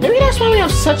 Maybe that's why we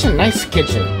have such a nice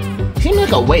kitchen. Seems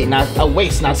like a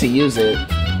waste not to use it.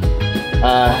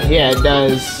 Yeah, it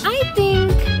does. I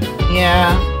think...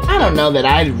 Yeah, I don't know that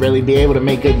I'd really be able to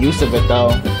make good use of it though.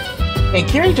 And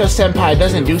Kirijo-senpai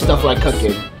doesn't do stuff like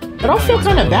cooking. But I'll feel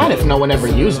kind of bad if no one ever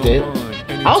used it.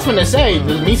 I was gonna say,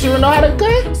 does Mitsuru know how to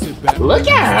cook? Look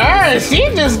at her, she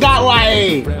just got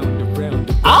like...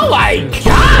 Oh my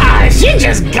god, she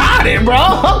just got it,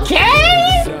 bro,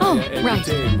 okay? Oh,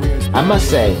 right. I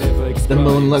must say, the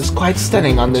moon looks quite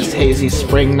stunning on this hazy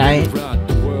spring night.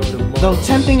 Though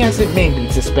tempting as it may be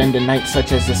to spend a night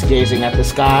such as this gazing at the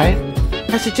sky,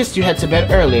 I suggest you head to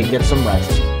bed early and get some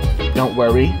rest. Don't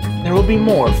worry, there will be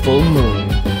more full moon.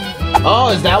 Oh,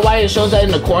 is that why it shows that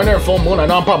in the corner, full moon? I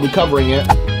know I'm probably covering it.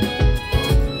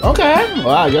 Okay,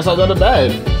 well, I guess I'll go to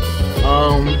bed.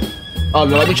 Oh,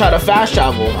 let me try to fast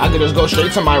travel. I could just go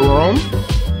straight to my room.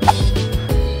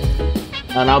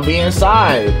 And I'll be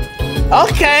inside.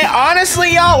 Okay,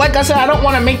 honestly, y'all, like I said, I don't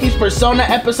want to make these Persona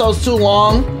episodes too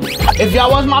long. If y'all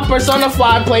watch my Persona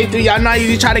 5 playthrough, y'all know I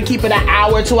usually try to keep it an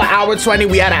hour to an hour 20.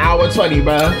 We had an hour 20,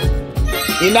 bro.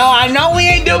 You know, I know we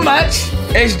ain't do much.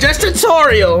 It's just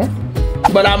tutorial.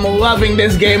 But I'm loving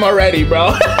this game already,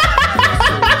 bro.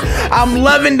 I'm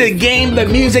loving the game, the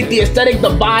music, the aesthetic, the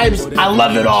vibes. I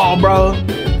love it all, bro.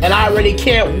 And I already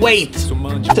can't wait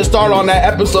to start on that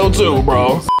episode 2,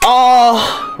 bro.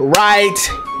 All right,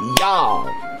 y'all.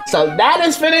 So that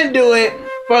is finna do it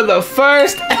for the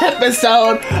first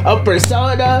episode of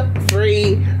Persona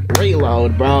 3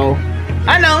 Reload, bro.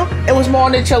 I know, it was more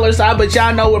on the chiller side, but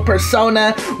y'all know with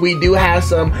Persona, we do have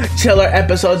some chiller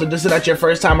episodes. If this is not your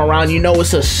first time around, you know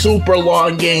it's a super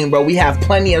long game, bro. We have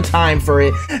plenty of time for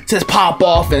it to pop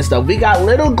off and stuff. We got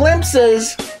little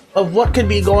glimpses of what could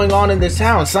be going on in this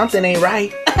town. Something ain't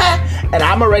right. And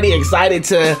I'm already excited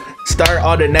to start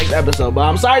on the next episode, but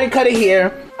I'm sorry to cut it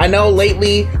here. I know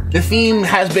lately the theme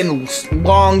has been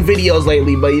long videos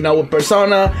lately, but you know, with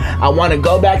Persona, I want to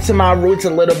go back to my roots a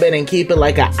little bit and keep it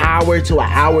like an hour to an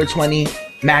hour 20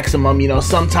 maximum, you know,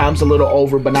 sometimes a little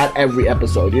over, but not every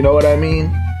episode, you know what I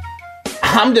mean?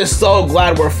 I'm just so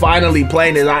glad we're finally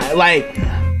playing this.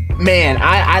 Man,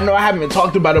 I know I haven't been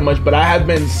talked about it much, but I have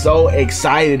been so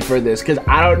excited for this because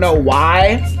I don't know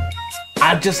why.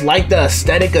 I just like the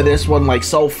aesthetic of this one, like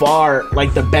so far,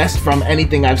 like the best from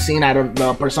anything I've seen out of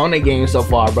the Persona games so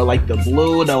far, bro. Like the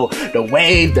blue, the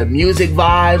wave, the music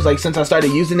vibes, like since I started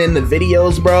using it in the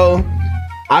videos, bro.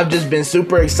 I've just been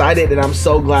super excited and I'm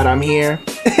so glad I'm here.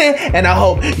 And I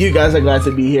hope you guys are glad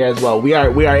to be here as well. We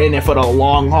are in it for the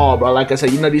long haul, bro. Like I said,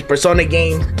 you know, these Persona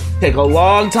games take a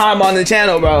long time on the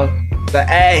channel, bro. But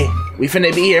hey, we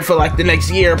finna be here for like the next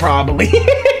year probably.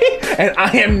 And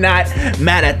I am not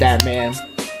mad at that, man.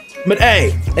 But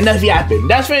hey, enough yapping.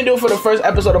 That's gonna do it for the first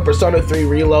episode of Persona 3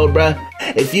 Reload, bruh.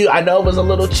 I know it was a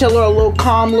little chiller, a little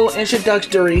calm, little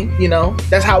introductory, you know,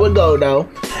 that's how it go, though.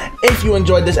 If you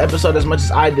enjoyed this episode as much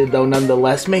as I did, though,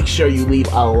 nonetheless, make sure you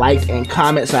leave a like and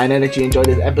comment so I know that you enjoyed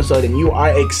this episode and you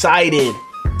are excited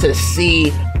to see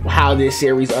how this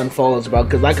series unfolds, bro.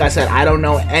 Because like I said, I don't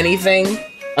know anything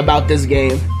about this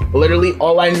game. Literally,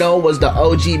 all I know was the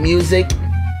OG music,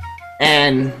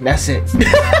 and that's it.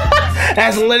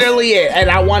 That's literally it, and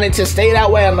I want it to stay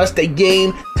that way unless the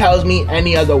game tells me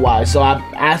any otherwise. So I'm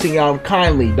asking y'all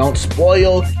kindly, don't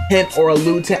spoil, hint, or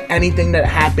allude to anything that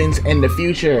happens in the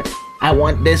future. I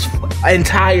want this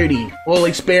entirety, full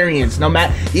experience, no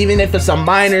matter, even if it's a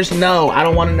minors, no, I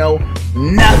don't want to know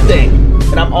nothing.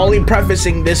 And I'm only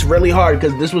prefacing this really hard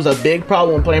because this was a big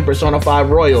problem when playing Persona 5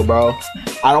 Royal, bro.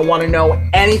 I don't want to know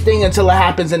anything until it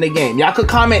happens in the game. Y'all could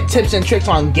comment tips and tricks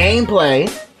on gameplay.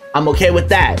 I'm okay with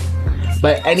that.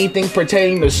 But anything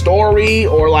pertaining to story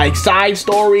or like side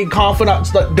story, confidant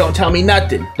stuff, don't tell me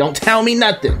nothing. Don't tell me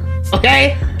nothing.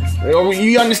 Okay?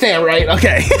 You understand, right?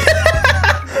 Okay.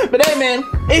 But hey, man,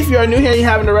 if you're new here and you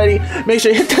haven't already, make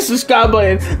sure you hit that subscribe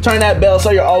button, turn that bell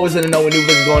so you're always gonna know when new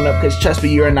videos going up, because trust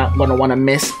me, you're not gonna want to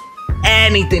miss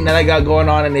anything that I got going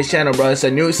on in this channel, bro. It's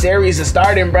a new series is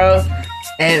starting, bro.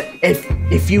 And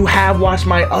if you have watched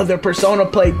my other Persona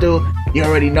playthrough, you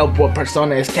already know what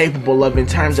Persona is capable of in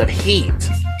terms of heat.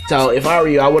 So if I were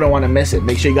you, I wouldn't want to miss it.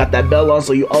 Make sure you got that bell on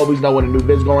so you always know when a new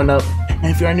vid's going up. And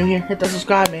if you're new here, hit that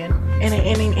subscribe, man. It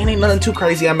ain't nothing too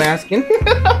crazy, I'm asking.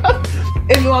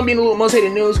 If you want to be in the loop most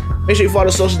hated news, make sure you follow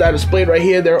the socials that are displayed right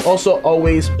here. They're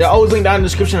always linked down in the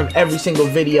description of every single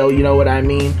video, you know what I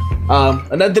mean?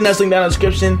 Another thing that's linked down in the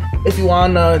description, if you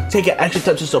want to take an extra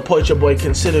step to support your boy,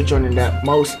 consider joining that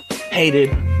most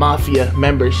hated Mafia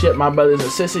membership. My brothers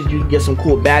and sisters, you can get some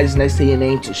cool badges next to your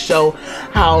name to show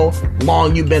how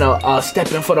long you've been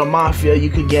stepping for the Mafia. You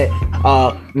could get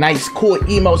nice cool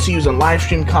emotes to use in live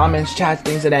stream, comments, chats,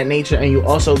 things of that nature, and you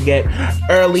also get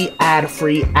early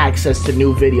ad-free access to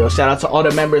new videos. Shout out to all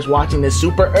the members watching this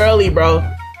super early, bro.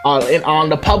 And on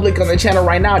the public on the channel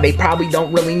right now, they probably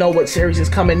don't really know what series is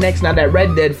coming next now that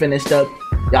Red Dead finished up.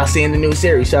 Y'all seeing the new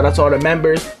series. Shout out to all the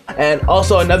members. And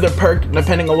also another perk,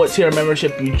 depending on what tier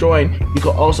membership you join, you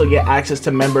can also get access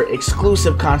to member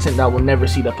exclusive content that will never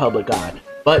see the public eye.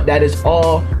 But that is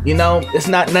all, you know,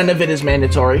 none of it is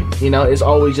mandatory. You know, it's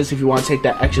always just if you want to take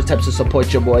that extra steps to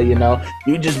support your boy, you know.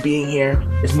 You just being here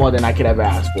is more than I could ever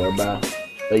ask for, bro.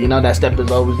 But you know, that step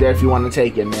is always there if you want to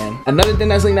take it, man. Another thing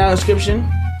that's linked down in the description,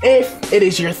 if it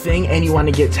is your thing and you want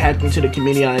to get tapped into the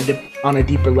community on a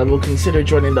deeper level, consider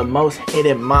joining the most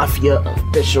hated Mafia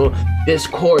official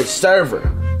Discord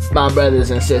server, my brothers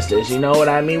and sisters. You know what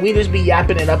I mean? We just be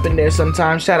yapping it up in there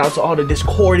sometimes. Shout out to all the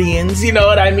Discordians, you know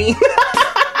what I mean?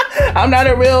 I'm not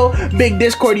a real big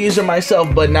Discord user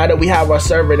myself, but now that we have our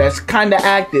server that's kind of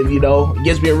active, you know, it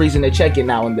gives me a reason to check it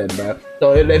now and then, bro.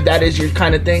 So if that is your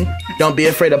kind of thing, don't be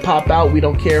afraid to pop out. We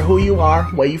don't care who you are,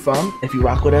 where you from. If you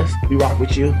rock with us, we rock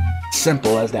with you.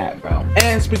 Simple as that, bro.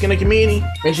 And speaking of community,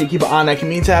 make sure you keep an eye on that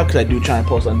community tab, because I do try and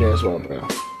post on there as well, bro.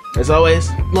 As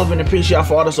always, love and appreciate y'all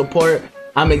for all the support.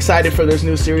 I'm excited for this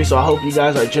new series, so I hope you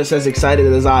guys are just as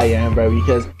excited as I am, bro,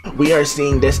 because we are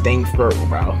seeing this thing through,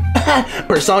 bro.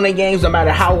 Persona games, no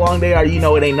matter how long they are, you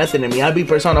know it ain't nothing to me. I beat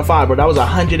Persona 5, bro. That was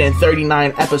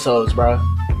 139 episodes, bro.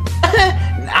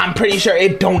 I'm pretty sure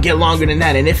it don't get longer than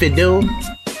that, and if it do,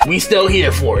 we still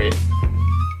here for it.